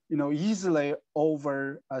that, easily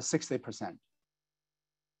over 60%.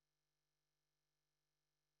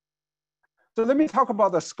 So let me talk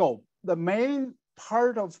about the scope. The main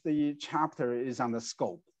part of the chapter is on the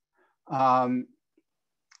scope. The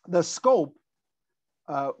scope,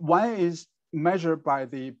 one is measured by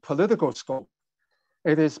the political scope.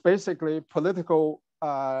 It is basically political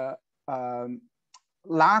lack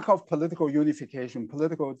of political unification,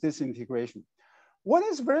 political disintegration. What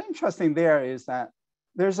is very interesting there is that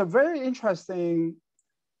there's a very interesting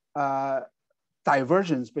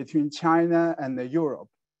divergence between China and Europe.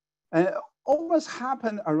 And it almost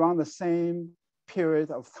happened around the same period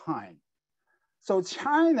of time. So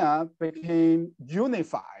China became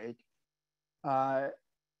unified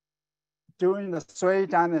during the Sui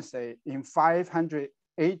dynasty in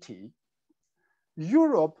 580.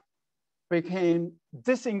 Europe became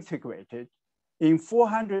disintegrated in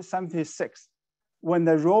 476 when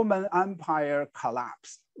the Roman Empire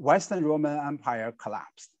collapsed, Western Roman Empire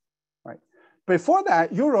collapsed, right? Before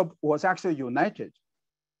that, Europe was actually united.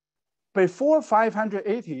 Before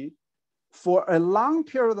 580, for a long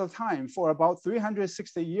period of time, for about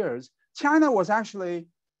 360 years, China was actually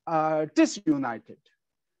disunited.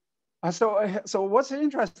 So what's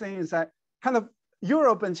interesting is that kind of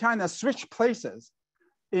Europe and China switched places.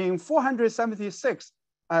 In 476,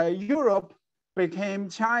 Europe became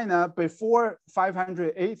China before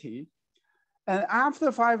 580. And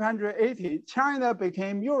after 580, China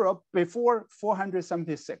became Europe before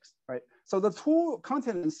 476, right? So the two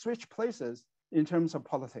continents switched places in terms of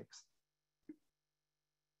politics.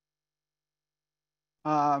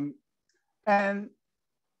 And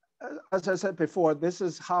as I said before, this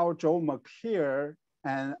is how Joe McKeer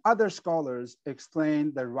and other scholars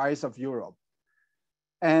explain the rise of Europe.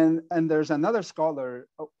 And there's another scholar,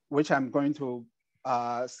 which I'm going to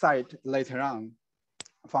cite later on,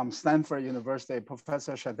 from Stanford University,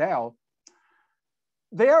 Professor Shadell.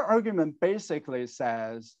 Their argument basically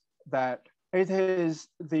says that it is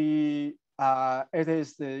the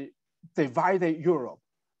divided Europe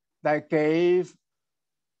that gave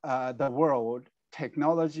the world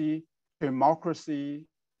technology, democracy,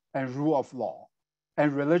 and rule of law,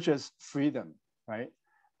 and religious freedom, right?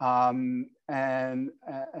 And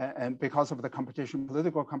because of the competition,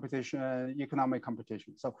 political competition, economic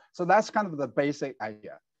competition. So that's kind of the basic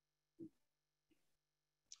idea.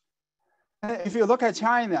 If you look at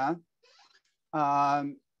China,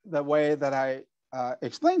 the way that I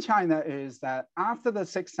explain China is that after the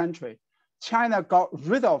 6th century, China got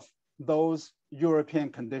rid of those European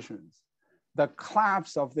conditions. The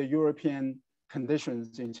collapse of the European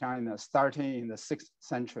conditions in China starting in the 6th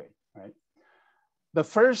century, right? The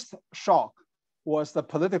first shock was the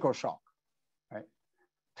political shock, right?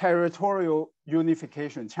 Territorial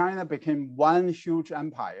unification. China became one huge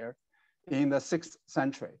empire in the 6th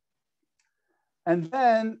century. And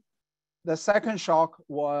then the second shock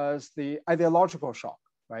was the ideological shock,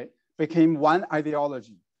 right? Became one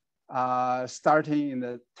ideology starting in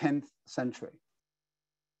the 10th century.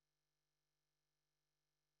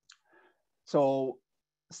 So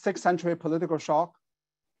 6th century political shock,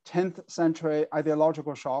 10th century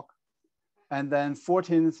ideological shock, and then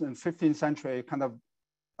 14th and 15th century kind of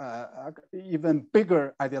even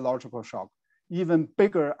bigger ideological shock, even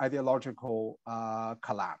bigger ideological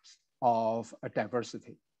collapse. of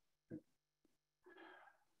diversity.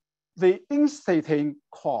 The instating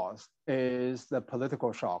cause is the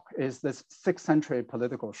political shock, is this 6th century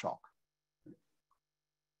political shock.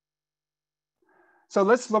 So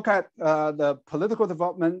let's look at the political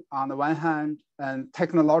development on the one hand and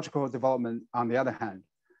technological development on the other hand.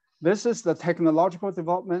 This is the technological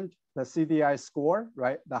development, the CDI score,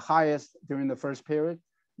 right? The highest during the first period.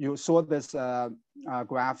 You saw this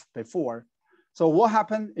graph before. So what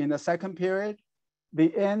happened in the second period?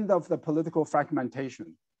 The end of the political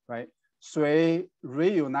fragmentation, right? Sui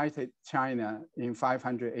reunited China in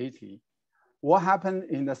 580. What happened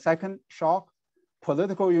in the second shock?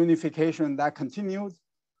 Political unification that continued,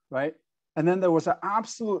 right? And then there was an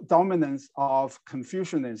absolute dominance of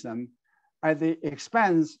Confucianism at the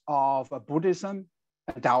expense of Buddhism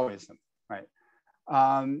and Taoism, right?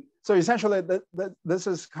 So essentially, this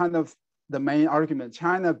is kind of the main argument.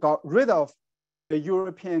 China got rid of the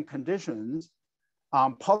European conditions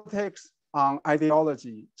on politics, on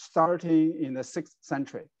ideology, starting in the 6th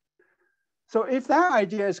century. So if that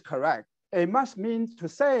idea is correct, it must mean to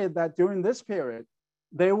say that during this period,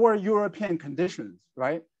 there were European conditions,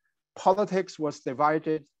 right? Politics was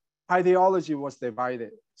divided, ideology was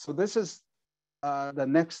divided. So this is the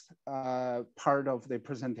next part of the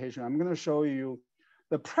presentation. I'm going to show you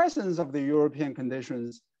the presence of the European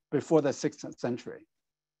conditions before the 6th century.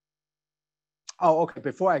 Oh, okay,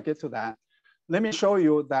 before I get to that, let me show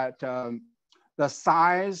you that the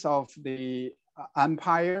size of the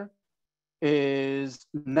empire is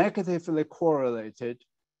negatively correlated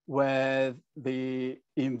with the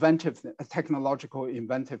inventiveness, technological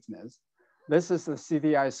inventiveness. This is the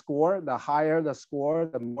CDI score. The higher the score,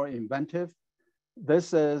 the more inventive.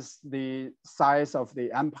 This is the size of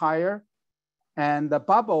the empire. And the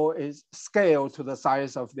bubble is scaled to the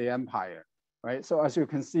size of the empire, right? So as you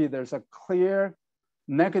can see, there's a clear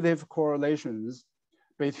negative correlations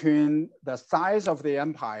between the size of the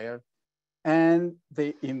empire and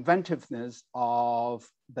the inventiveness of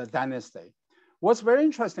the dynasty. What's very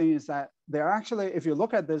interesting is that there are actually, if you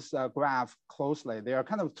look at this graph closely, there are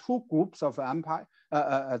kind of two groups of empire,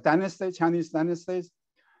 dynasty, Chinese dynasties.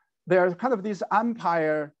 There are kind of these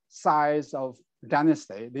empire size of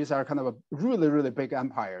dynasty. These are kind of a really, really big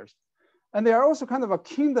empires. And they are also kind of a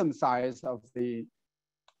kingdom size of the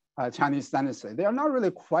Chinese dynasty. They are not really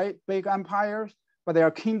quite big empires, but they are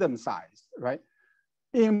kingdom size, right?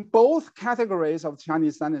 In both categories of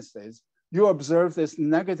Chinese dynasties, you observe this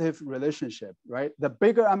negative relationship, right? The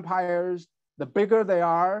bigger empires, the bigger they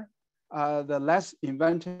are, the less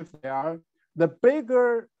inventive they are. The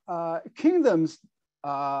bigger kingdoms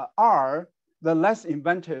are, the less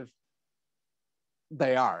inventive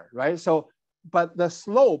they are, right? So, but the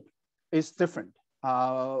slope is different.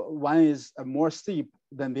 One is more steep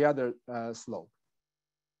than the other slope.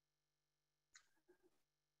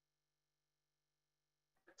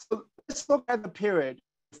 So let's look at the period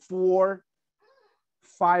before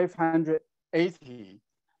 580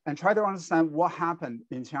 and try to understand what happened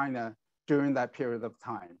in China during that period of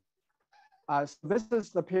time. So this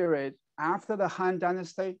is the period after the Han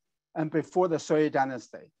Dynasty and before the Sui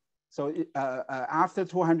Dynasty. So after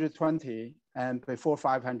 220 and before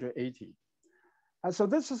 580. So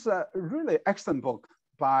this is a really excellent book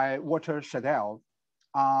by Walter Schadell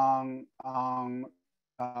on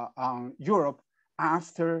Europe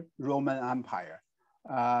after Roman Empire.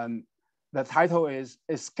 The title is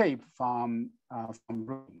Escape from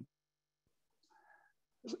Rome.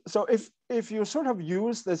 So if you sort of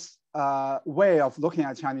use this way of looking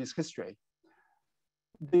at Chinese history,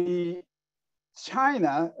 the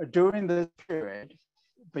China during this period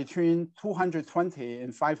between 220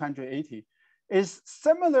 and 580 is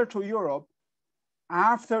similar to Europe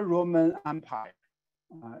after Roman Empire.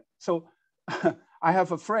 So I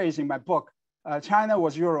have a phrase in my book, China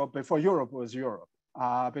was Europe before Europe was Europe,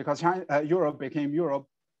 because Europe became Europe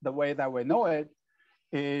the way that we know it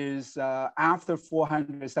is after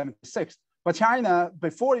 476. But China,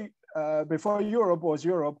 before Europe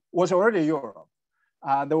was already Europe.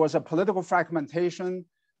 There was a political fragmentation.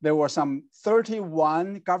 There were some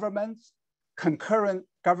 31 governments, concurrent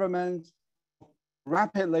governments,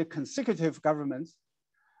 rapidly consecutive governments.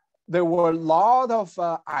 There were a lot of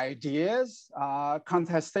ideas,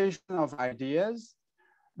 contestation of ideas.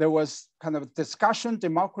 There was kind of discussion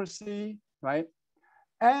democracy, right?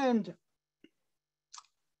 And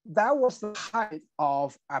that was the height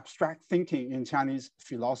of abstract thinking in Chinese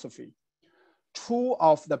philosophy. Two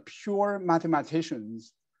of the pure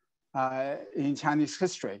mathematicians in Chinese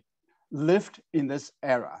history lived in this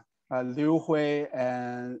era, Liu Hui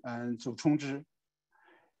and Zhu Chongzhi.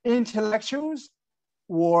 Intellectuals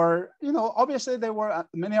were, obviously they were,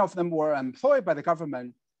 many of them were employed by the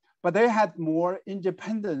government, but they had more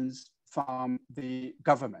independence from the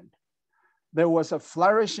government. There was a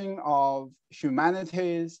flourishing of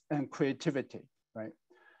humanities and creativity, right?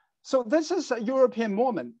 So this is a European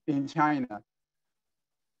moment in China,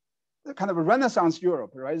 kind of a Renaissance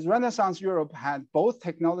Europe, right? Renaissance Europe had both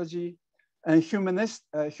technology and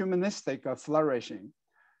humanistic flourishing.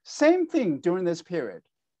 Same thing during this period.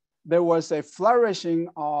 There was a flourishing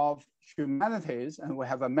of humanities, and we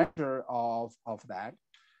have a measure of that.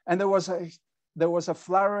 And there was a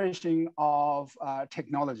flourishing of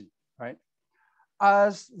technology, right?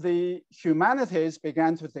 As the humanities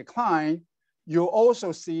began to decline, you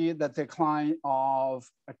also see the decline of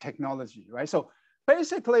technology, right? So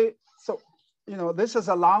basically, this is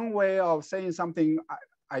a long way of saying something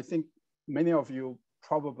I think many of you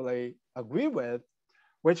probably agree with,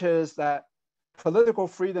 which is that political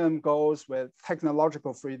freedom goes with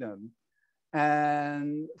technological freedom,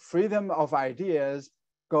 and freedom of ideas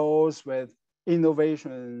goes with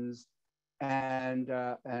innovations and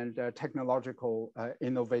technological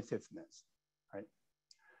innovativeness, right?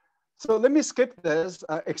 So let me skip this,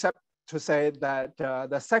 except to say that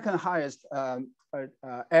the second highest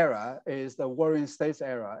era is the Warring States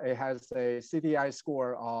era. It has a CDI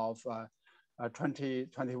score of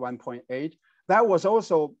 21.8. That was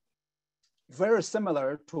also very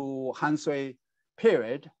similar to Han Sui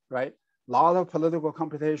period, right? A lot of political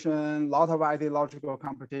competition, a lot of ideological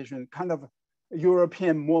competition, kind of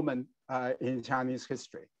European moment in Chinese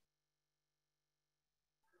history.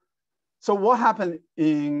 So what happened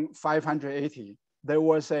in 580? There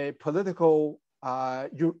was a political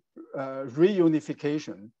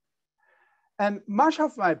reunification. And much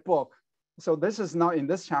of my book, so this is not in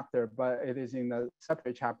this chapter, but it is in a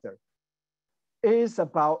separate chapter, is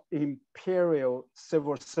about imperial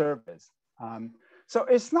civil service. So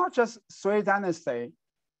it's not just Sui dynasty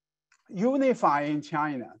unifying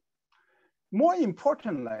China. More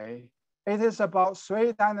importantly, it is about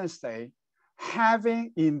Sui dynasty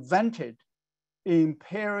having invented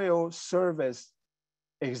imperial service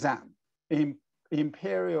exam,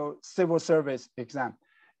 imperial civil service exam.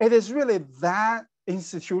 It is really that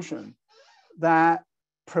institution that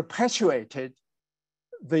perpetuated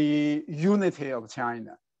the unity of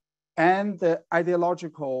China and the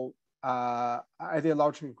ideological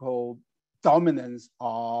dominance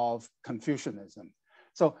of Confucianism.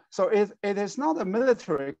 So it is not a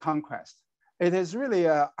military conquest. It is really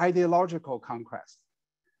an ideological conquest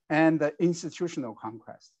and the institutional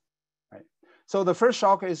conquest, right? So the first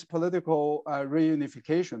shock is political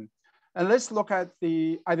reunification. And let's look at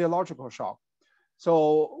the ideological shock.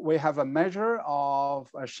 So we have a measure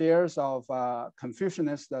of shares of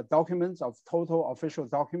Confucianist documents, of total official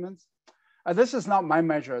documents. This is not my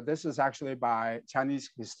measure. This is actually by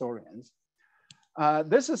Chinese historians.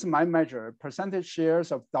 This is my measure, percentage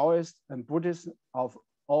shares of Taoist and Buddhist of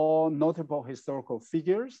all notable historical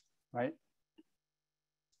figures, right?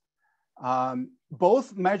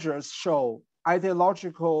 Both measures show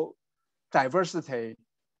ideological diversity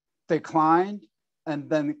declined and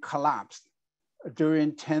then collapsed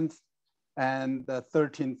during 10th and the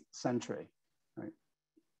 13th century, right?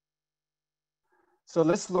 So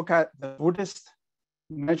let's look at the Buddhist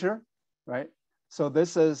measure, right? So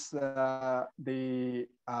this is the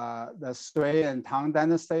Sui and Tang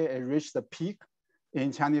dynasty. It reached the peak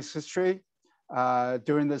in Chinese history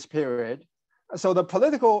during this period. So the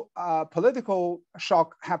political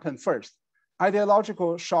shock happened first.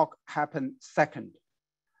 Ideological shock happened second.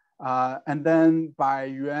 And then by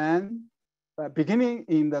Yuan, beginning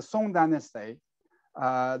in the Song dynasty,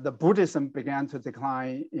 the Buddhism began to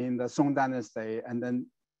decline in the Song dynasty, and then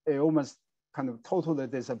it almost kind of totally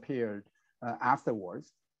disappeared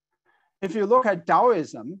afterwards. If you look at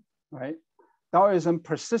Taoism, right, Taoism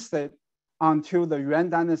persisted until the Yuan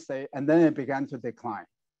dynasty, and then it began to decline.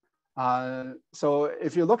 So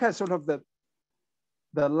if you look at sort of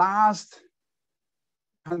the last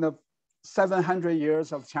kind of 700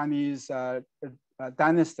 years of Chinese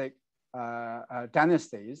dynasties,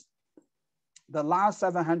 the last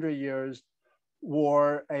 700 years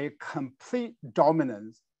were a complete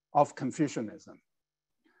dominance of Confucianism.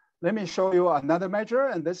 Let me show you another measure,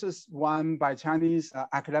 and this is one by Chinese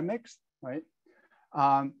academics, right?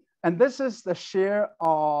 And this is the share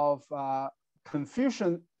of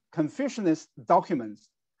Confucianist documents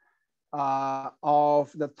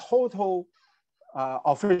of the total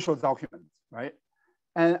official documents, right?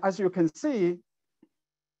 And as you can see,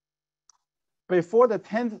 before the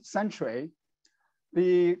 10th century,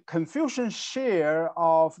 the Confucian share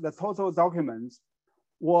of the total documents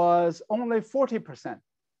was only 40%.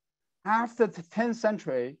 after the 10th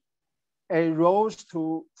century, it rose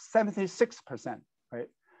to 76%, right?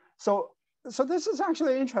 So this is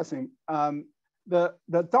actually interesting. The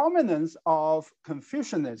dominance of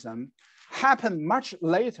Confucianism happened much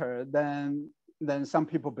later than some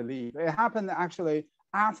people believe. It happened actually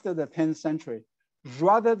after the 10th century,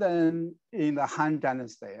 rather than in the Han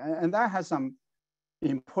Dynasty. And that has some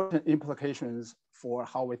important implications for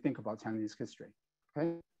how we think about Chinese history,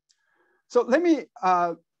 okay? So let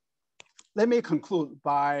me conclude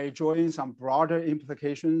by drawing some broader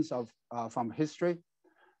implications of from history,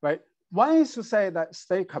 right? One is to say that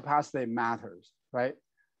state capacity matters, right?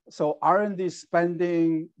 So R&D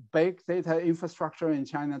spending, big data infrastructure in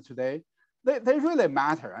China today, they really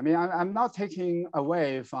matter. I mean, I'm not taking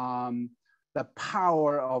away from the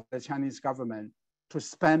power of the Chinese government to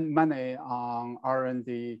spend money on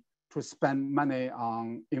R&D, to spend money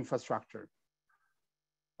on infrastructure.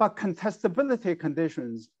 But contestability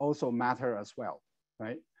conditions also matter as well,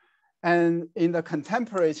 right? And in the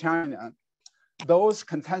contemporary China, those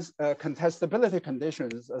contestability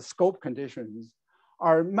conditions, scope conditions,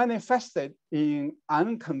 are manifested in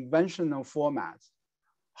unconventional formats.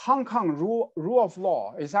 Hong Kong rule of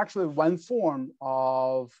law is actually one form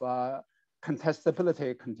of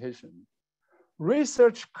contestability condition.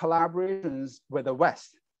 Research collaborations with the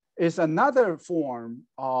West is another form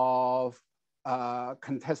of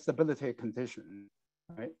contestability condition,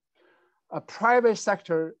 right? A private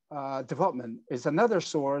sector development is another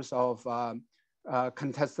source of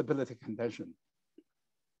contestability condition.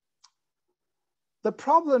 The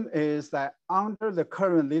problem is that under the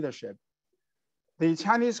current leadership, the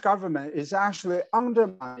Chinese government is actually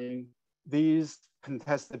undermining these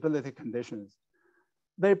contestability conditions.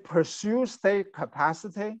 They pursue state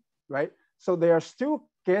capacity, right? So they are still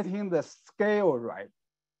getting the scale right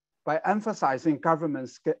by emphasizing government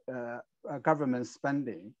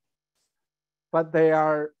spending, but they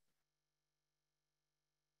are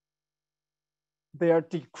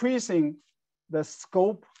decreasing the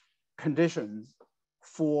scope conditions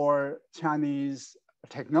for Chinese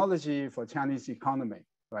technology, for Chinese economy,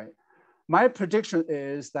 right? My prediction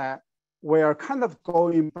is that we are kind of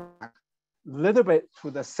going back a little bit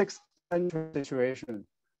to the 6th century situation,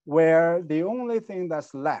 where the only thing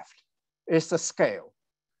that's left is the scale,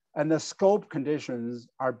 and the scope conditions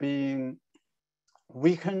are being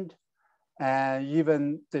weakened and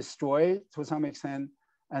even destroyed to some extent.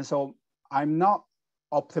 And so I'm not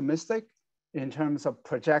optimistic in terms of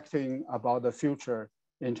projecting about the future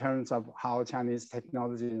in terms of how Chinese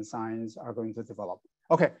technology and science are going to develop.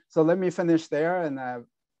 Okay, so let me finish there, and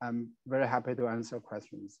I'm very happy to answer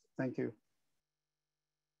questions. Thank you.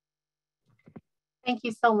 Thank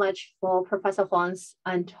you so much for Professor Huang's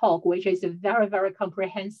talk, which is very, very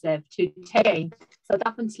comprehensive to take in. So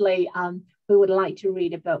definitely, we would like to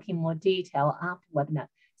read the book in more detail after webinar.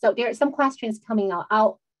 So there are some questions coming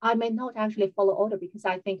out. I may not actually follow order because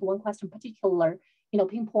I think one question particular,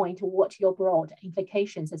 pinpoint what your broad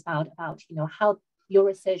implications is about, how your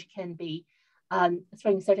research can be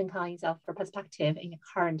throwing certain kinds of perspective in the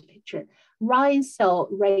current picture. Ryan so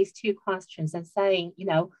raised two questions and saying,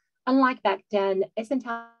 unlike back then, isn't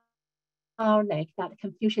ironic that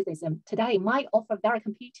Confucianism today might offer very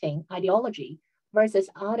competing ideology versus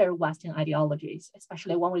other Western ideologies,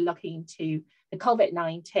 especially when we look into the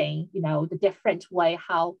COVID-19, the different way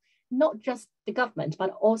how not just the government,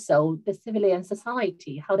 but also the civilian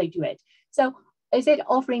society, how they do it. So is it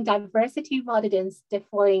offering diversity rather than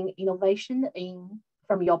stifling innovation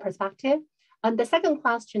from your perspective? And the second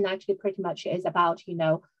question actually pretty much is about,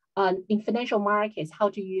 in financial markets, how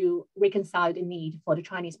do you reconcile the need for the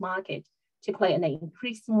Chinese market to play an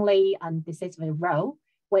increasingly decisive role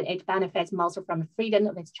when it benefits most from freedom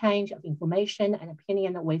of exchange of information and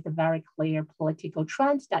opinion with a very clear political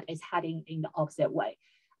trend that is heading in the opposite way?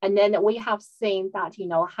 And then we have seen that,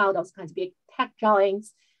 how those kinds of big tech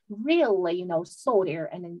giants really, saw there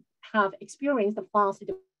and then have experienced the fast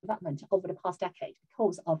development over the past decade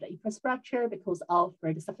because of the infrastructure, because of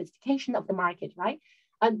the sophistication of the market, right?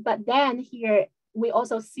 But then here, we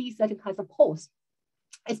also see certain kinds of pause,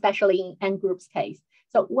 especially in N Group's case.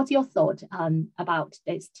 So what's your thought about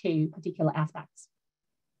these two particular aspects?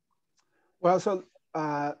 Well, so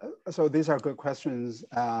these are good questions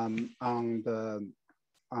on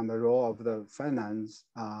the role of the finance.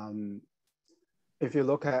 If you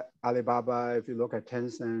look at Alibaba, if you look at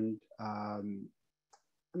Tencent,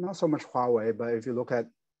 not so much Huawei, but if you look at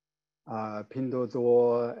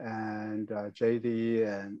Pinduoduo and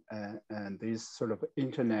JD and these sort of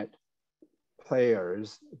internet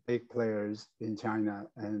players, big players in China,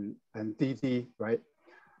 and Didi, right?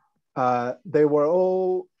 They were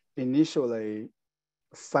all initially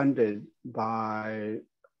funded by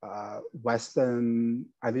Western,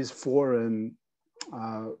 at least foreign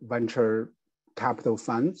venture capital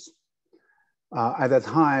funds. At the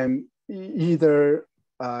time, either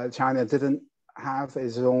China didn't have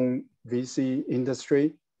its own VC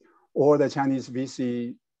industry, or the Chinese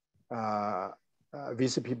VC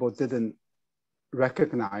people didn't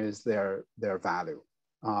recognize their value.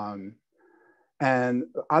 And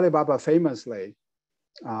Alibaba famously,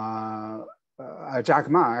 Jack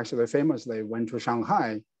Ma actually famously went to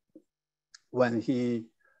Shanghai when he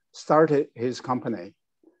started his company.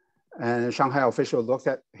 And Shanghai official looked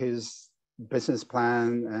at his business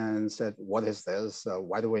plan and said, "What is this?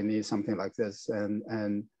 Why do we need something like this?"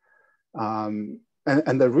 And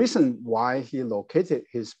the reason why he located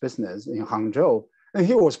his business in Hangzhou, and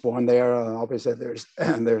he was born there, obviously there's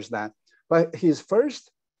that, but his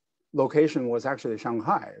first location was actually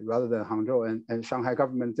Shanghai rather than Hangzhou, and Shanghai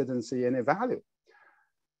government didn't see any value.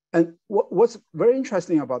 And what's very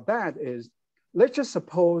interesting about that is, let's just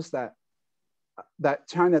suppose that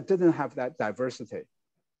China didn't have that diversity.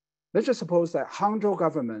 Let's just suppose that Hangzhou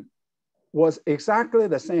government was exactly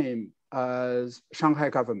the same as Shanghai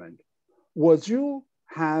government. Would you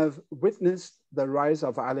have witnessed the rise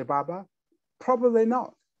of Alibaba? Probably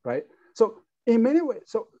not, right? So in many ways,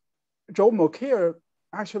 so Joe Mokyr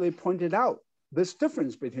actually pointed out this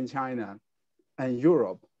difference between China and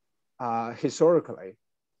Europe historically.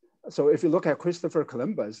 So if you look at Christopher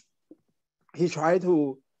Columbus, he tried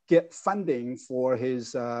to get funding for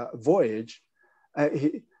his voyage.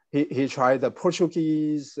 He tried the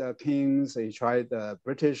Portuguese kings, he tried the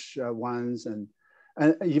British ones, and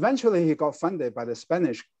eventually he got funded by the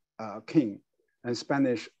Spanish king and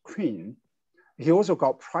Spanish queen. He also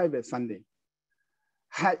got private funding.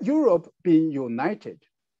 Had Europe been united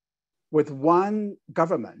with one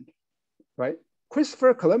government, right,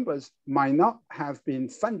 Christopher Columbus might not have been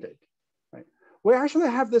funded, right? We actually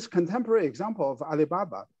have this contemporary example of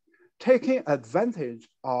Alibaba taking advantage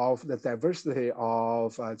of the diversity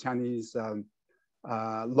of Chinese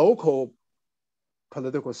local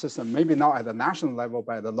political system, maybe not at the national level,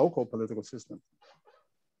 but at the local political system.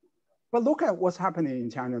 But look at what's happening in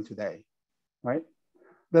China today, right?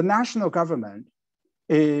 The national government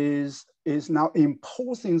is now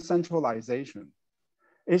imposing centralization.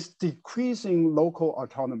 It's decreasing local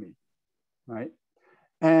autonomy, right?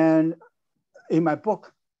 And in my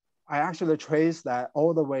book, I actually traced that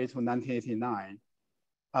all the way to 1989.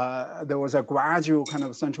 There was a gradual kind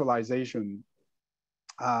of centralization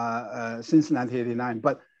since 1989,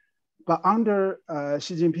 but under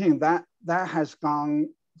Xi Jinping, that has gone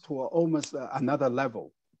to almost another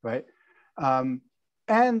level, right? And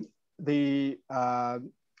the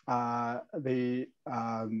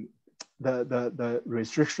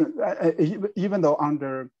restriction, even though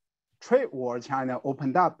under trade war, China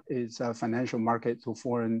opened up its financial market to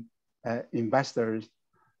foreign investors,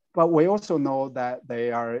 but we also know that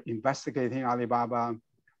they are investigating Alibaba.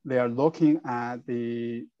 They are looking at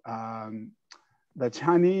the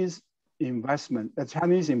Chinese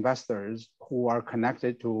investors who are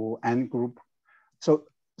connected to Ant Group. So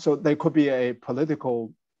there could be a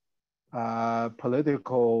political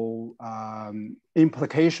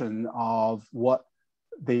implication of what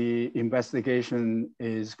the investigation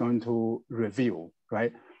is going to reveal,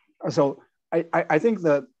 right? So I think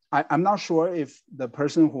that I'm not sure if the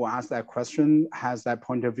person who asked that question has that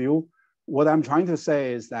point of view. What I'm trying to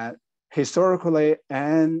say is that historically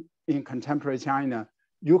and in contemporary China,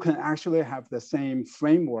 you can actually have the same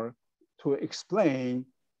framework to explain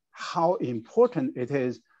how important it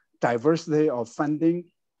is. Diversity of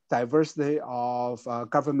funding, diversity of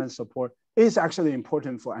government support is actually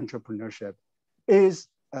important for entrepreneurship, is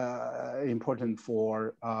important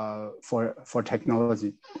for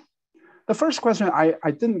technology. The first question,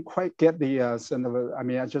 I didn't quite get the sense of it. I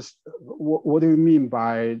mean, what do you mean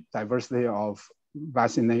by diversity of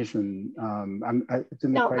vaccination? I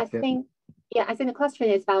think the question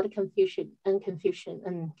is about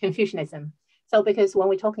Confucianism. So because when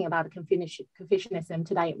we're talking about Confucianism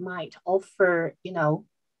today, it might offer,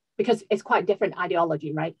 because it's quite different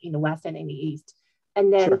ideology, right, in the West and in the East.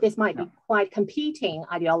 And then this might be quite competing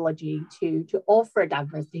ideology to offer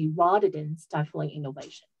diversity rather than stifling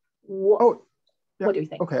innovation. What do you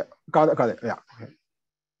think? Okay, got it. Yeah. Okay.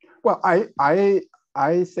 Well, I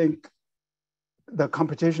think the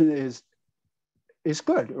competition is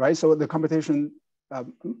good, right? So the competition,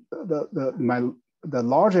 the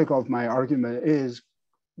logic of my argument is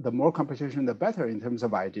the more competition, the better in terms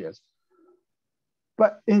of ideas.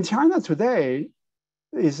 But in China today,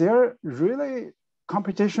 is there really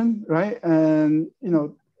competition, right? And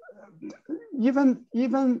even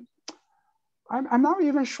I'm not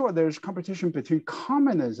even sure there's competition between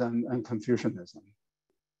communism and Confucianism.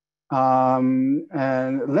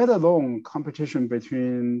 And let alone competition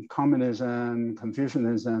between communism,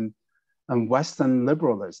 Confucianism, and Western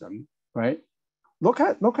liberalism, right? Look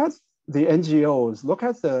at the NGOs, look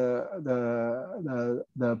at the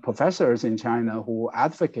professors in China who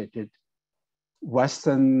advocated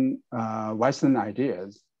Western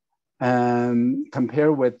ideas, and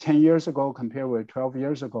compare with 10 years ago, compare with 12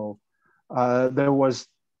 years ago, there was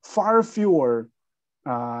far fewer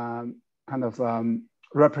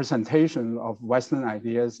representation of Western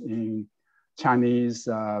ideas in Chinese,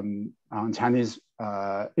 on Chinese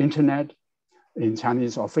internet, in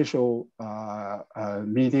Chinese official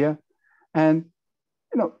media. And,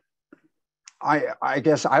 I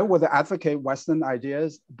guess I would advocate Western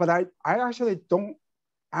ideas, but I actually don't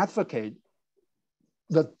advocate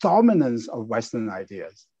the dominance of Western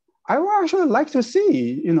ideas. I would actually like to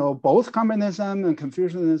see, both communism and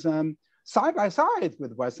Confucianism side by side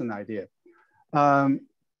with Western idea.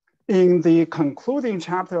 In the concluding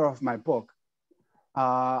chapter of my book,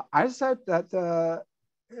 I said that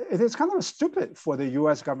it is kind of stupid for the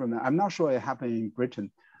US government. I'm not sure it happened in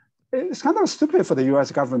Britain. It's kind of stupid for the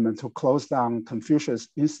US government to close down Confucius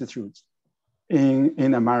institutes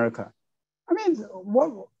in America. I mean,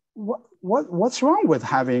 what's wrong with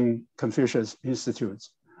having Confucius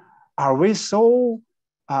institutes? Are we so,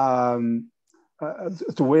 do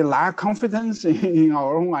we lack confidence in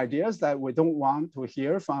our own ideas that we don't want to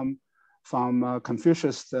hear from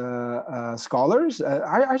Confucius scholars?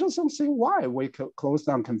 I just don't see why we could close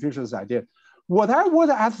down Confucius' idea. What I would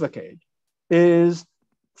advocate is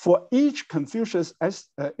for each Confucius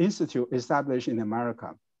institute established in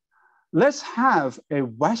America, let's have a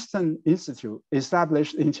Western institute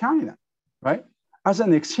established in China, right? As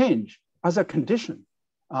an exchange, as a condition.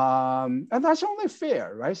 And that's only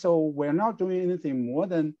fair, right? So we're not doing anything more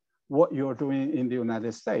than what you're doing in the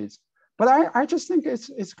United States. But I just think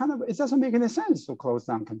it's kind of, it doesn't make any sense to close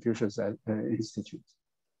down Confucius institutes.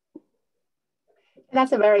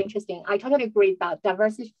 That's a very interesting. I totally agree that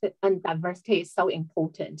diversity is so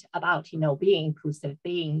important about, being inclusive,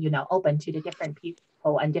 being, open to the different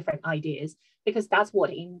people and different ideas, because that's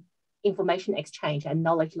what information exchange and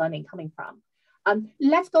knowledge learning coming from.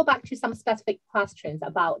 Let's go back to some specific questions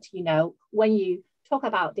about, when you talk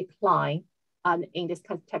about decline in this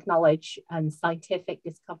kind of technology and scientific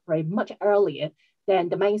discovery much earlier than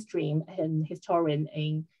the mainstream and historian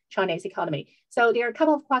in Chinese economy. So there are a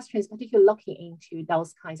couple of questions, particularly looking into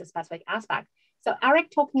those kinds of specific aspects. So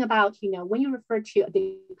Eric, talking about, when you refer to a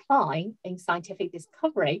decline in scientific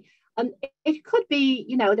discovery, it could be,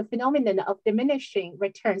 the phenomenon of diminishing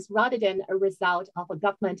returns rather than a result of a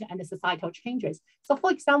government and the societal changes. So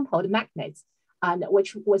for example, the magnets,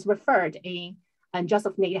 which was referred in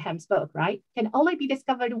Joseph Needham's book, right, can only be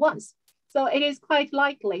discovered once. So it is quite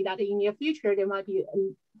likely that in the near future, there might be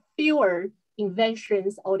fewer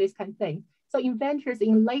inventions, all this kind of thing. So inventors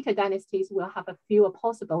in later dynasties will have a fewer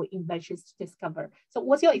possible inventions to discover. So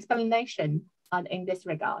what's your explanation in this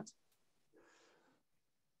regard?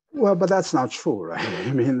 Well, but that's not true, right?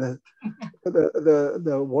 I mean,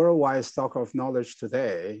 the worldwide stock of knowledge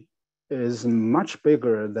today is much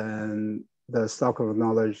bigger than the stock of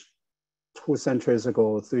knowledge 2 centuries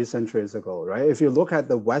ago, 3 centuries ago, right? If you look at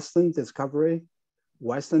the Western discovery,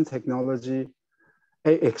 Western technology,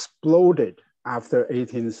 it exploded after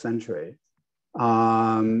 18th century.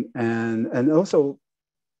 And also,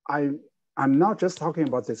 I'm not just talking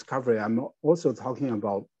about discovery, I'm also talking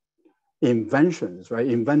about inventions, right?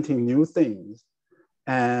 Inventing new things.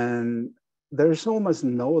 And there's almost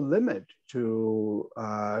no limit to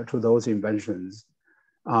those inventions,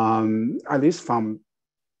 at least from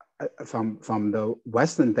the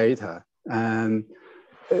Western data. And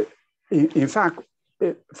in fact,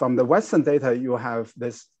 from the Western data, you have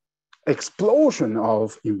this explosion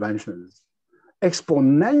of inventions,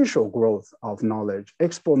 exponential growth of knowledge,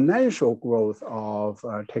 exponential growth of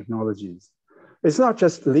technologies. It's not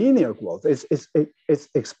just linear growth, it's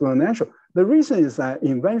exponential. The reason is that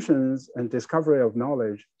inventions and discovery of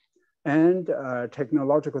knowledge and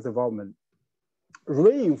technological development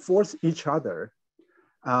reinforce each other.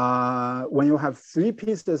 When you have 3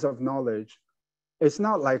 pieces of knowledge, it's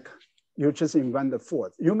not like you just invent the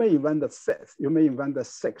 4th. You may invent the 5th, you may invent the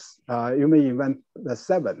 6th, you may invent the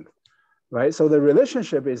 7th, right? So the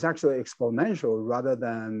relationship is actually exponential rather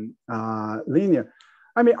than linear.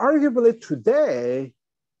 I mean, arguably today,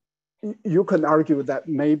 you can argue that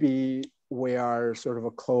maybe we are sort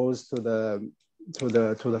of close to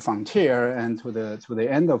the frontier and to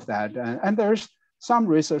the end of that. And there's some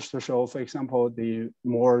research to show, for example, the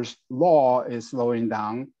Moore's law is slowing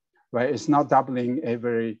down right? It's not doubling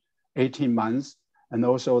every 18 months. And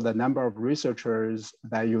also the number of researchers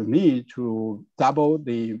that you need to double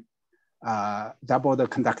the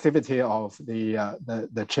conductivity of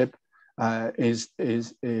the chip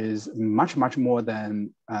is much more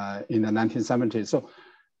than in the 1970s. So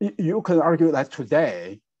you could argue that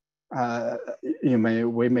today we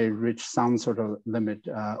may reach some sort of limit,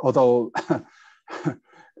 although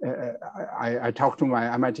I talked to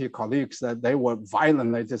my MIT colleagues that they would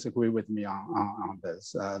violently disagree with me on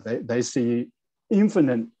this. They see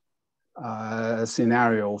infinite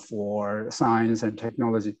scenario for science and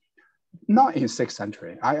technology, not in 6th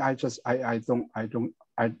century. I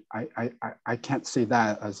can't see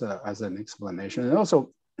that as an explanation. And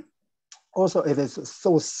also it is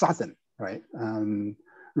so sudden, right?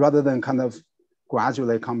 Rather than kind of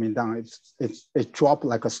gradually coming down, it dropped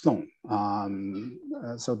like a stone.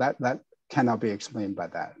 So that cannot be explained by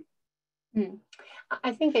that.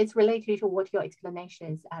 I think it's related to what your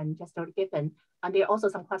explanations and just already given. And there are also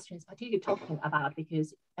some questions particularly talking about,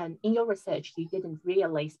 because in your research, you didn't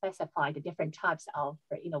really specify the different types of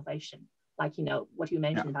innovation, like, what you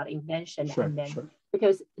mentioned about invention. Sure, and then sure.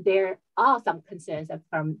 Because there are some concerns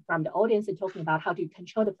from the audience in talking about how do you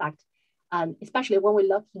control the fact, especially when we're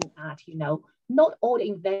looking at, not all the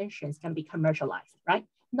inventions can be commercialized, right?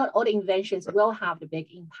 Not all the inventions will have the big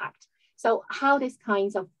impact. So how these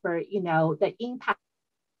kinds of, the impact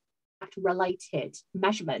related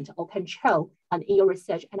measurement or control in your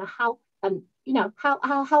research, and how,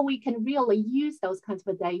 how we can really use those kinds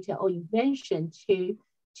of data or invention to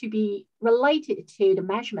be related to the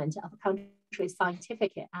measurement of a country's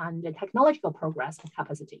scientific and technological progress and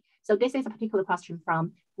capacity. So this is a particular question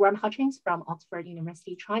from Graham Hutchings from Oxford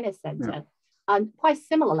University China Center. Yeah. And quite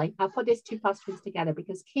similarly, I put these two questions together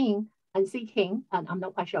because King and C. King, and I'm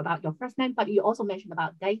not quite sure about your first name, but you also mentioned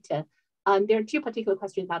about data. And there are two particular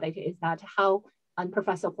questions about data, is that how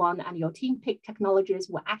Professor Huang and your team pick technologies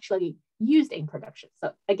were actually used in production.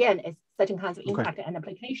 So again, it's certain kinds of impact and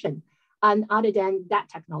application. And other than that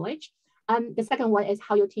technology, the second one is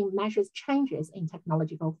how your team measures changes in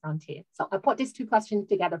technological frontier. So I put these two questions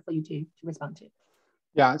together for you to respond to.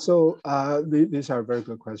 Yeah, so these are very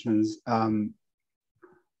good questions. Let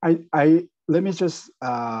me just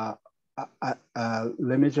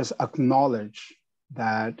acknowledge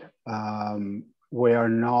that we are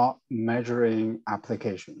not measuring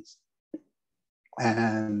applications,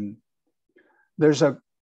 and there's a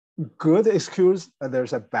good excuse,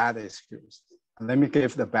 there's a bad excuse. Let me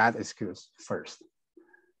give the bad excuse first.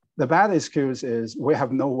 The bad excuse is we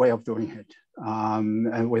have no way of doing it.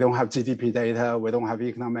 And we don't have GDP data, we don't have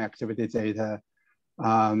economic activity data,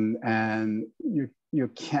 and you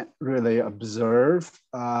can't really observe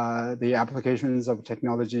the applications of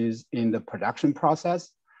technologies in the production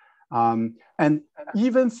process. And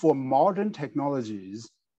even for modern technologies,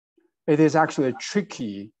 it is actually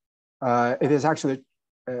tricky. It is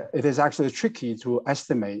actually tricky to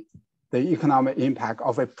estimate the economic impact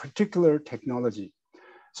of a particular technology.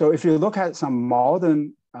 So if you look at some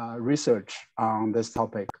modern research on this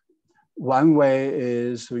topic, one way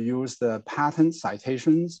is to use the patent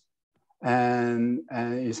citations and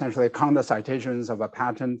essentially count the citations of a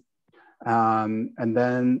patent, and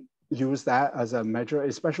then use that as a measure,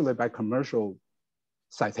 especially by commercial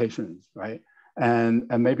citations, right? And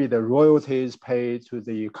maybe the royalties paid to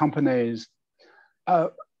the companies.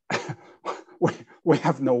 We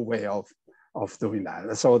have no way of doing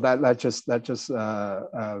that. So that's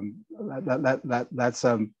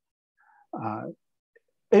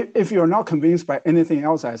if you're not convinced by anything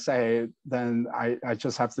else I say, then I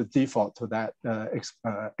just have to default to that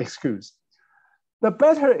excuse. The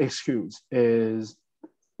better excuse is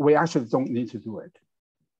we actually don't need to do it.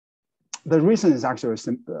 The reason is actually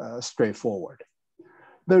straightforward.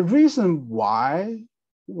 The reason why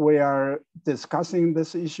we are discussing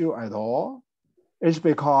this issue at all is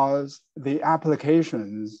because the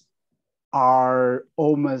applications are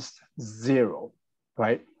almost zero,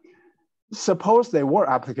 right? Suppose they were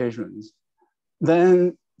applications,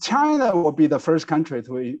 then China will be the first country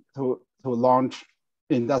to launch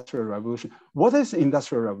industrial revolution. What is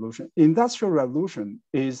industrial revolution? Industrial revolution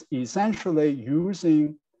is essentially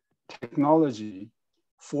using technology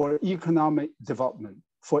for economic development,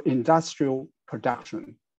 for industrial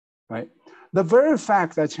production, right? The very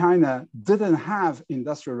fact that China didn't have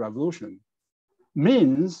industrial revolution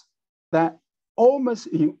means that almost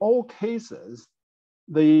in all cases,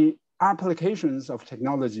 the applications of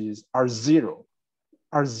technologies are zero.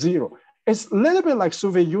 It's a little bit like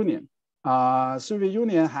Soviet Union. Soviet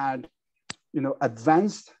Union had,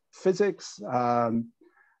 advanced physics,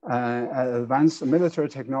 advanced military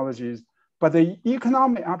technologies, but the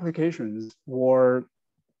economic applications were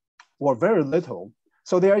very little.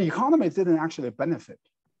 So their economy didn't actually benefit.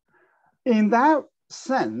 In that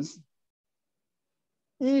sense,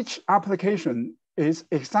 each application is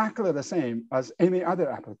exactly the same as any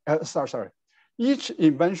other each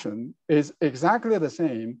invention is exactly the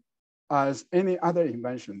same as any other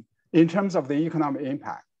invention in terms of the economic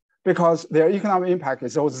impact, because their economic impact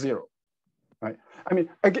is all zero, right? I mean,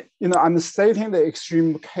 again, I'm stating the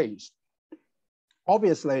extreme case.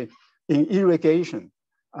 Obviously, in irrigation,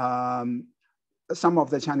 some of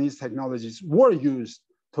the Chinese technologies were used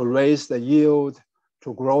to raise the yield,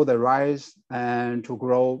 to grow the rice, and to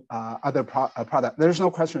grow other products. There's no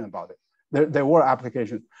question about it. There were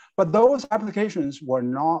applications, but those applications were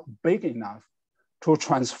not big enough to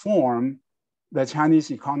transform the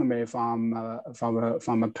Chinese economy from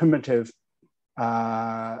a primitive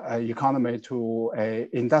economy to a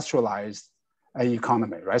industrialized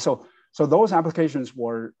economy, right? So those applications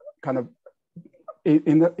were kind of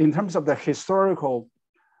in terms of the historical,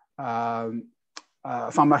 from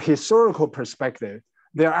a historical perspective,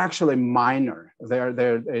 they're actually minor.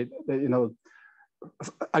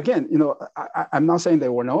 Again, I'm not saying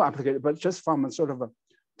there were no applications, but just from a sort of a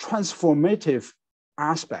transformative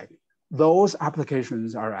aspect, those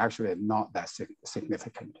applications are actually not that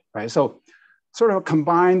significant, right? So sort of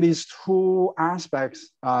combine these two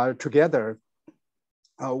aspects together,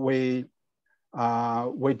 we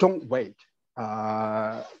don't weight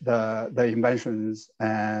the inventions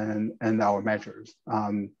and our measures.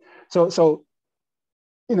 So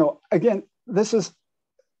again, this is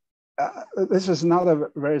not a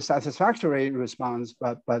very satisfactory response,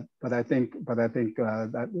 but I think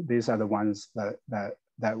that these are the ones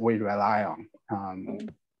that we rely on.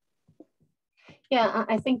 Yeah,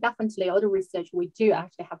 I think definitely all the research, we do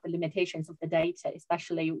actually have the limitations of the data,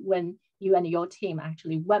 especially when you and your team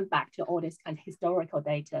actually went back to all this kind of historical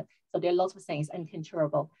data. So there are lots of things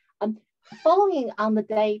uncontrollable. Following on the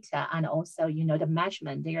data and also, the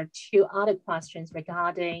measurement, there are two other questions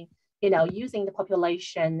regarding, using the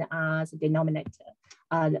population as a denominator,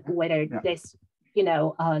 whether this,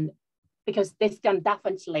 because this can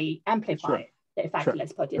definitely amplify the effect,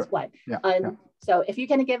 let's put it this way. So if you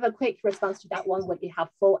can give a quick response to that one would be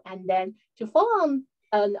helpful. And then to follow on,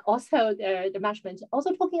 and also the measurement,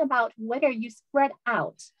 also talking about whether you spread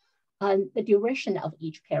out the duration of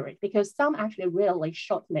each period, because some actually really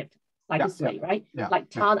short-lived, like this way, right? Like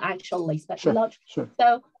 10 actually, especially large.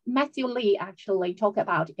 So Matthew Lee actually talked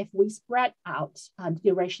about if we spread out the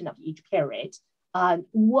duration of each period,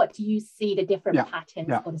 what do you see the different patterns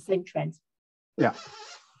or the same trends?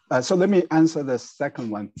 So let me answer the second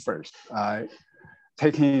one first,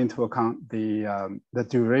 taking into account the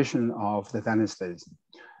duration of the dynasties.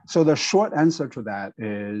 So the short answer to that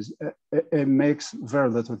is it makes very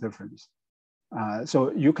little difference.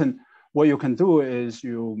 So what you can do is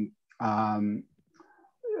you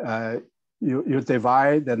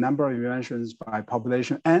divide the number of inventions by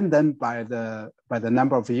population and then by the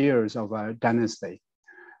number of years of a dynasty.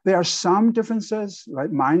 There are some differences,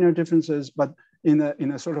 right? Minor differences, but in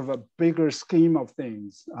a sort of a bigger scheme of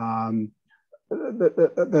things,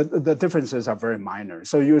 the differences are very minor.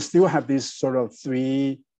 So you still have these sort of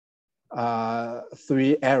three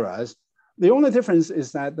eras. The only difference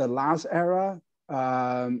is that the last era,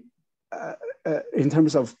 in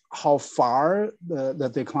terms of how far the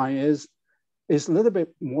decline is a little bit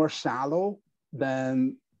more shallow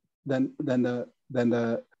than the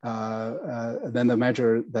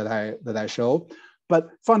measure that I show. But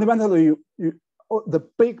fundamentally, the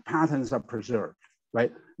big patterns are preserved,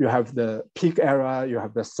 right? You have the peak era, you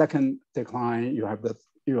have the second decline, you have the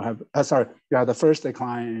first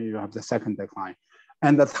decline, you have the second decline,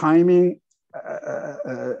 and the timing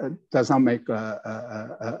does not make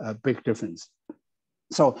a big difference.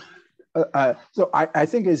 So I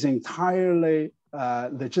think it's entirely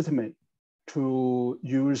legitimate to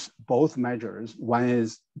use both measures. One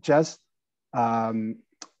is just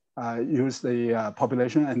use the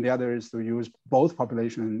population, and the other is to use both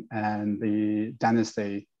population and the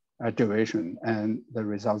dynasty duration, and the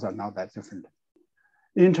results are not that different.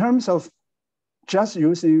 In terms of just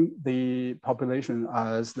using the population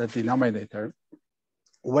as the denominator,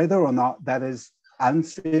 whether or not that is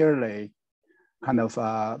unfairly kind of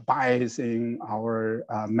biasing our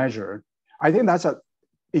measure, I think that's an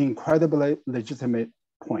incredibly legitimate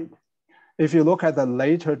point. If you look at the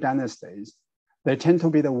later dynasties, they tend to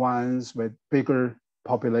be the ones with bigger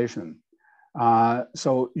population.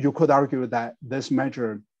 So you could argue that this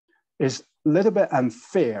measure is a little bit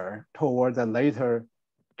unfair toward the later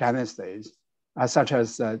dynasties, such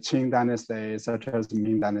as Qing dynasty, such as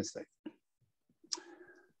Ming dynasty.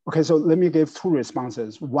 Okay, so let me give two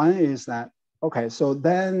responses. One is that, okay, so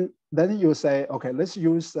then you say, okay, let's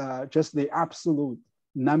use just the absolute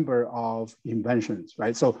number of inventions,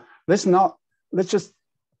 right? So let's just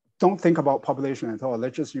don't think about population at all.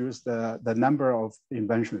 Let's just use the number of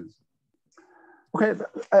inventions. Okay,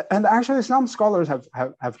 and actually some scholars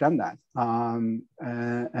have done that, and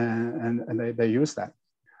they use that.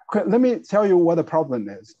 Okay, let me tell you what the problem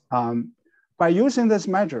is. By using this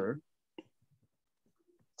measure,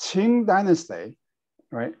 Qing dynasty,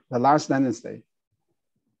 right, the last dynasty,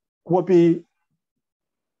 would be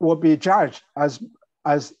judged as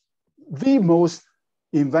the most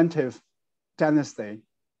inventive dynasty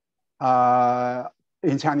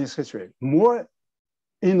in Chinese history, more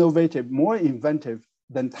innovative, more inventive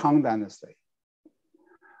than Tang dynasty.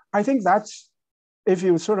 I think that's, if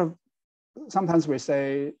you sort of, sometimes we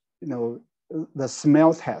say, you know, the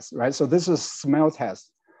smell test, right? So this is smell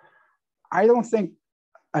test. I don't think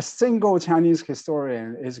a single Chinese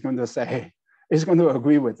historian is going to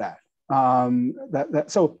agree with that.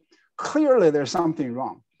 So clearly there's something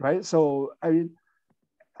wrong, right? So I mean,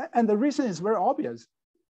 and the reason is very obvious.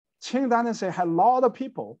 Qing dynasty had a lot of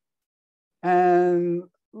people, and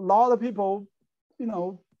a lot of people, you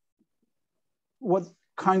know, would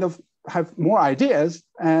kind of have more ideas.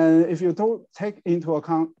 And if you don't take into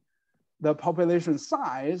account the population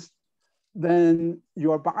size, then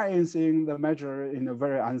you are biasing the measure in a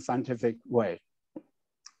very unscientific way.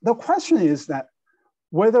 The question is that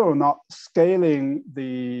whether or not scaling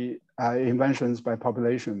the inventions by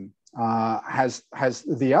population has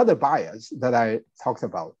the other bias that I talked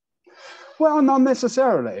about. Well, not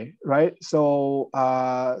necessarily, right? So,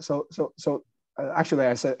 actually,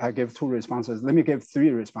 I said I give two responses. Let me give three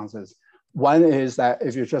responses. One is that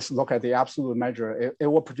if you just look at the absolute measure, it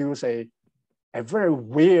will produce a very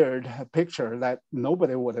weird picture that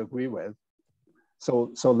nobody would agree with.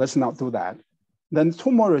 So let's not do that. Then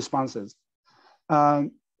two more responses.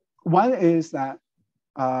 One is that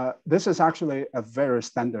this is actually a very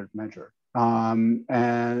standard measure,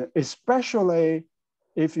 and especially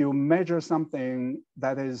if you measure something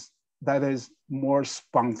that is more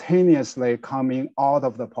spontaneously coming out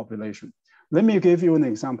of the population. Let me give you an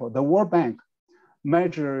example. The World Bank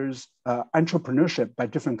measures entrepreneurship by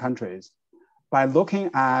different countries by looking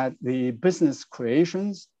at the business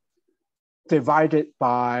creations divided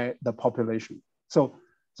by the population. So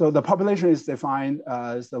the population is defined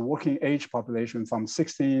as the working age population from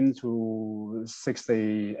 16 to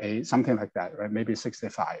 68, something like that, right? Maybe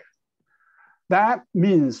 65. That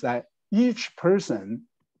means that each person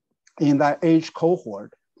in that age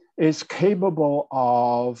cohort is capable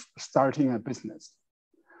of starting a business.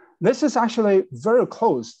 This is actually very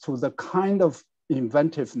close to the kind of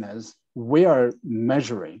inventiveness we are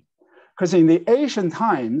measuring. Because in the ancient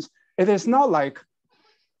times, it is not like,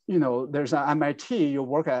 you know, there's an MIT, you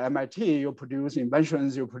work at MIT, you produce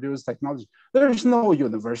inventions, you produce technology. There's no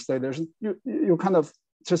university, you kind of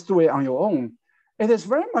just do it on your own. It is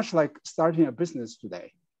very much like starting a business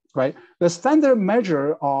today, right? The standard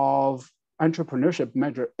measure of entrepreneurship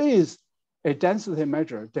measure is a density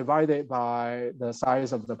measure divided by the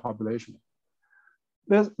size of the population.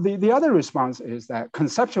 The other response is that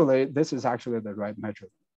conceptually, this is actually the right measure.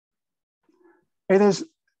 It is,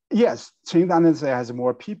 yes, Qing dynasty has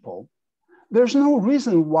more people. There's no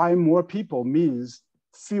reason why more people means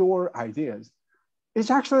fewer ideas. It's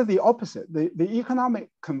actually the opposite. The economic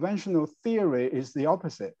conventional theory is the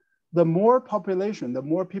opposite. The more population, the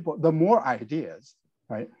more people, the more ideas,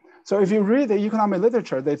 right? So if you read the economic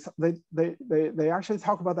literature, they actually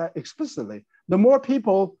talk about that explicitly. The more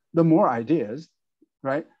people, the more ideas,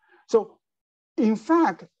 right? So in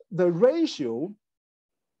fact, the ratio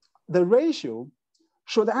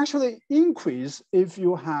should actually increase if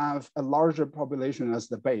you have a larger population as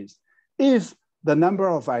the base, if the number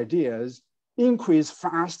of ideas increase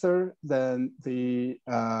faster than the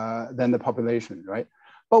population, right?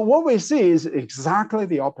 But what we see is exactly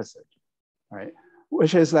the opposite, right?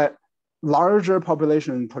 Which is that larger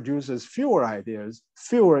population produces fewer ideas,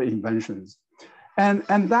 fewer inventions, and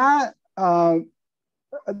that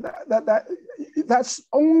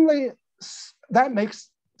makes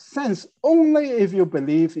sense only if you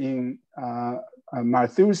believe in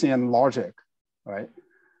Malthusian logic, right?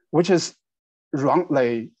 Which is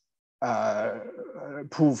wrongly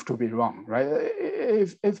proved to be wrong, right?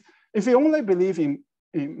 If you only believe in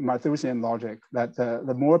Malthusian logic, that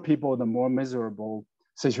the more people, the more miserable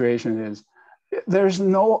situation is, there's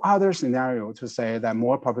no other scenario to say that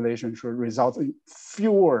more population should result in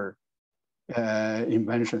fewer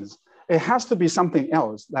inventions. It has to be something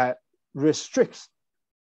else that restricts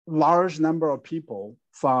large number of people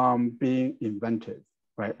from being invented.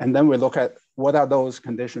 right? And then we look at what are those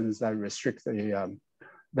conditions that restrict the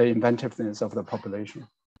inventiveness of the population.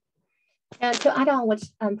 And to add on what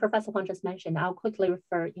Professor Huang just mentioned, I'll quickly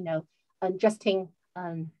refer, Justin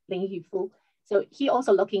Lin Yufu. So he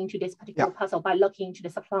also looking into this particular puzzle by looking into the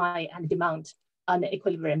supply and demand and the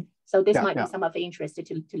equilibrium. So this might be some of the interest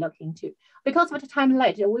to look into. Because of the time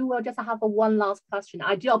limit, we will just have one last question.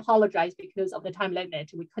 I do apologize because of the time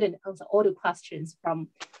limit. We couldn't answer all the questions from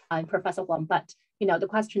Professor Huang, but the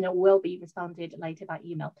question will be responded later by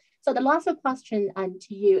email. So the last question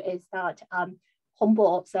to you is that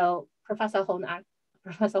Hongbo, so Professor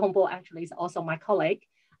Hongbo actually is also my colleague,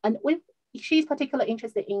 and she's particularly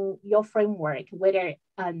interested in your framework, whether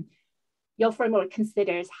your framework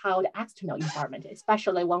considers how the external environment,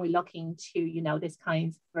 especially when we look into this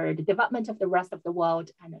kind for the development of the rest of the world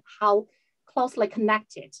and how closely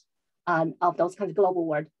connected of those kinds of global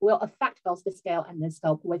world will affect both the scale and the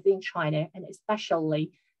scope within China, and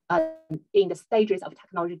especially in the stages of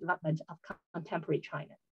technology development of contemporary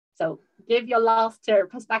China. So give your last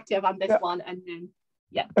perspective on this one, and then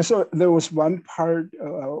So there was one part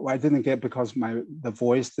I didn't get because the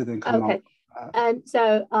voice didn't come out. And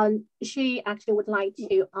so she actually would like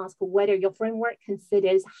to ask whether your framework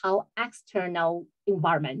considers how external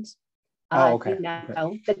environment,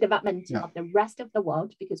 the development of the rest of the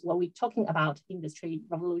world, because when we're talking about industry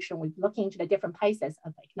revolution, we're looking into the different paces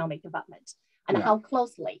of economic development and how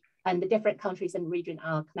closely and the different countries and regions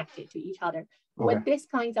are connected to each other. Would this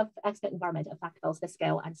kind of external environment affect both the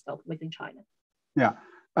scale and scope within China? Yeah.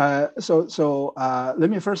 So let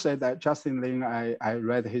me first say that Justin Lin, I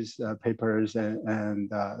read his papers and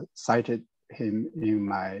cited him in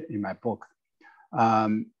my book.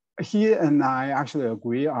 He and I actually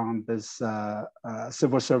agree on this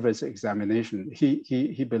civil service examination.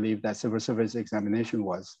 He believed that civil service examination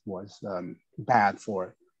was bad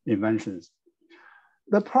for inventions.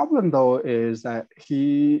 The problem, though, is that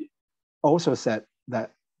he also said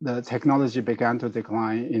that the technology began to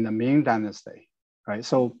decline in the Ming Dynasty, right?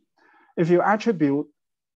 So if you attribute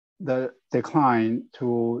the decline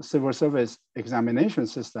to civil service examination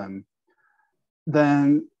system,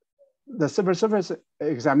 then the civil service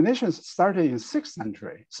examinations started in 6th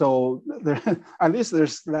century. So at least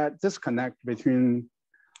there's that disconnect between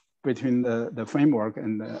the framework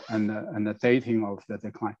and the dating of the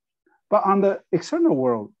decline. But on the external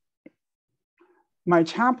world, my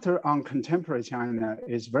chapter on contemporary China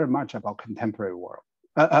is very much about contemporary world,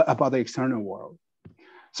 about the external world.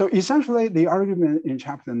 So essentially, the argument in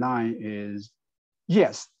chapter 9 is,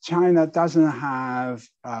 yes, China doesn't have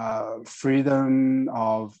freedom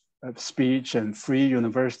of speech and free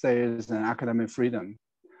universities and academic freedom,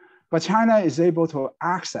 but China is able to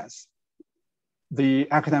access the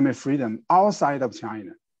academic freedom outside of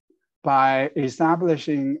China by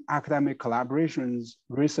establishing academic collaborations,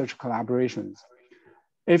 research collaborations.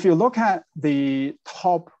 If you look at the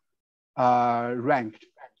top ranked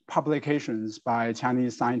publications by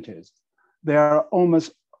Chinese scientists,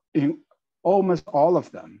 almost all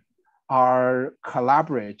of them are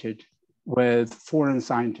collaborated with foreign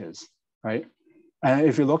scientists, right? And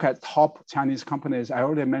if you look at top Chinese companies, I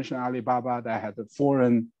already mentioned Alibaba that had a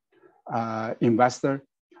foreign investor.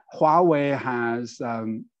 Huawei has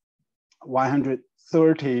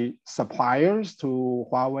 130 suppliers to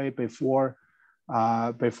Huawei before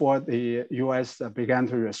the US began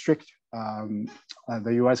to restrict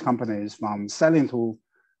the US companies from selling to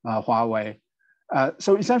Huawei.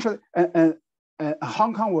 So essentially, and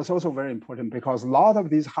Hong Kong was also very important because a lot of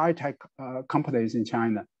these high-tech companies in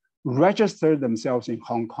China registered themselves in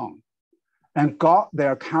Hong Kong and got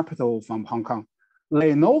their capital from Hong Kong.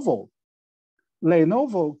 Lenovo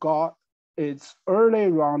got its early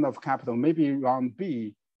round of capital, maybe round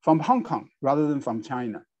B, from Hong Kong rather than from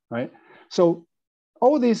China, right? So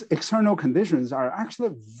all these external conditions are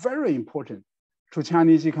actually very important to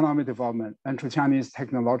Chinese economic development and to Chinese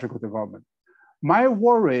technological development. My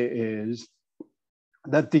worry is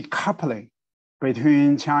that decoupling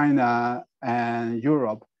between China and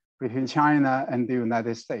Europe, between China and the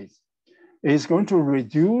United States, is going to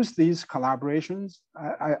reduce these collaborations.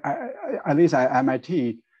 At least at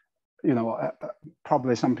MIT,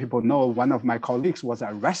 probably some people know one of my colleagues was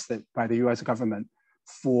arrested by the US government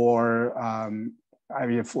for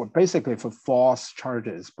basically for false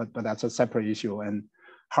charges, but that's a separate issue. And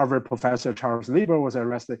Harvard professor Charles Lieber was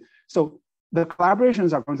arrested. So the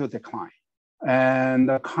collaborations are going to decline. And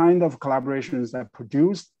the kind of collaborations that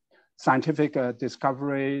produce scientific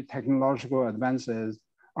discovery, technological advances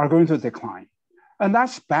are going to decline. And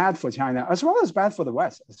that's bad for China, as well as bad for the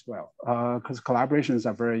West as well, because collaborations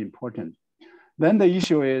are very important. Then the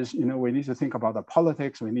issue is, we need to think about the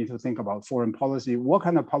politics. We need to think about foreign policy. What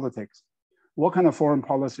kind of politics, what kind of foreign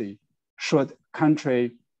policy should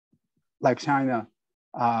country like China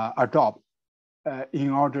adopt in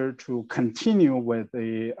order to continue with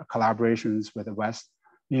the collaborations with the West,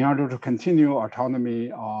 in order to continue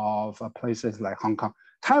autonomy of places like Hong Kong.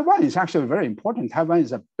 Taiwan is actually very important. Taiwan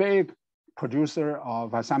is a big producer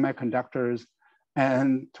of semiconductors,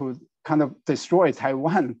 and to kind of destroy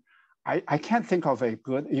Taiwan, I can't think of a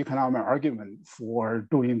good economic argument for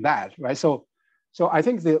doing that, right? So I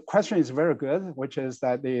think the question is very good, which is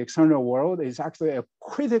that the external world is actually a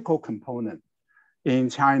critical component in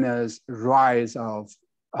China's rise of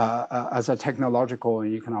as a technological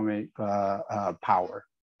and economic power.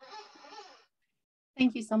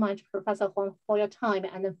 Thank you so much, Professor Huang, for your time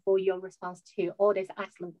and for your response to all these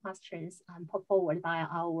excellent questions put forward by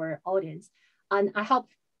our audience. And I hope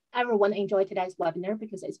everyone enjoyed today's webinar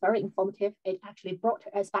because it's very informative. It actually brought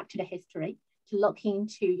us back to the history to look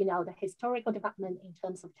into, the historical development in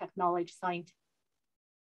terms of technology,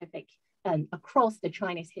 scientific, across the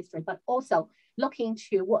Chinese history, but also look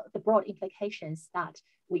into what the broad implications that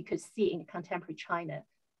we could see in contemporary China.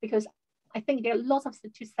 Because I think there are lots of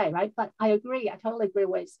to say, right? But I totally agree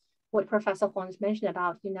with what Professor Huang has mentioned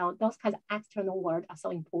about, those kinds of external world are so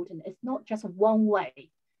important. It's not just one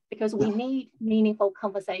way, because we need meaningful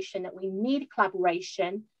conversation, we need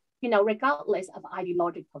collaboration, regardless of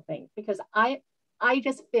ideological thing. Because I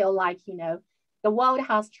just feel like, the world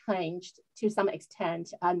has changed to some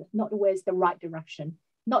extent and not with the right direction,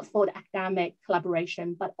 not for the academic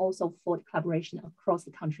collaboration, but also for the collaboration across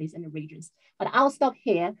the countries and the regions. But I'll stop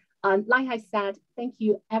here. Like I said, thank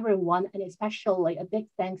you everyone, and especially a big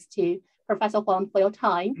thanks to Professor Huang for your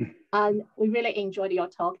time. And we really enjoyed your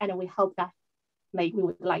talk, and we hope that we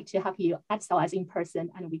would like to have you at SOAS in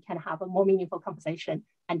person, and we can have a more meaningful conversation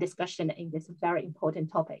and discussion in this very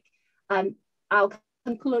important topic. I'll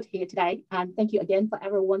conclude here today, and thank you again for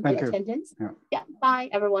everyone for your attendance. Yeah, bye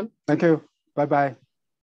everyone. Thank you. Bye-bye.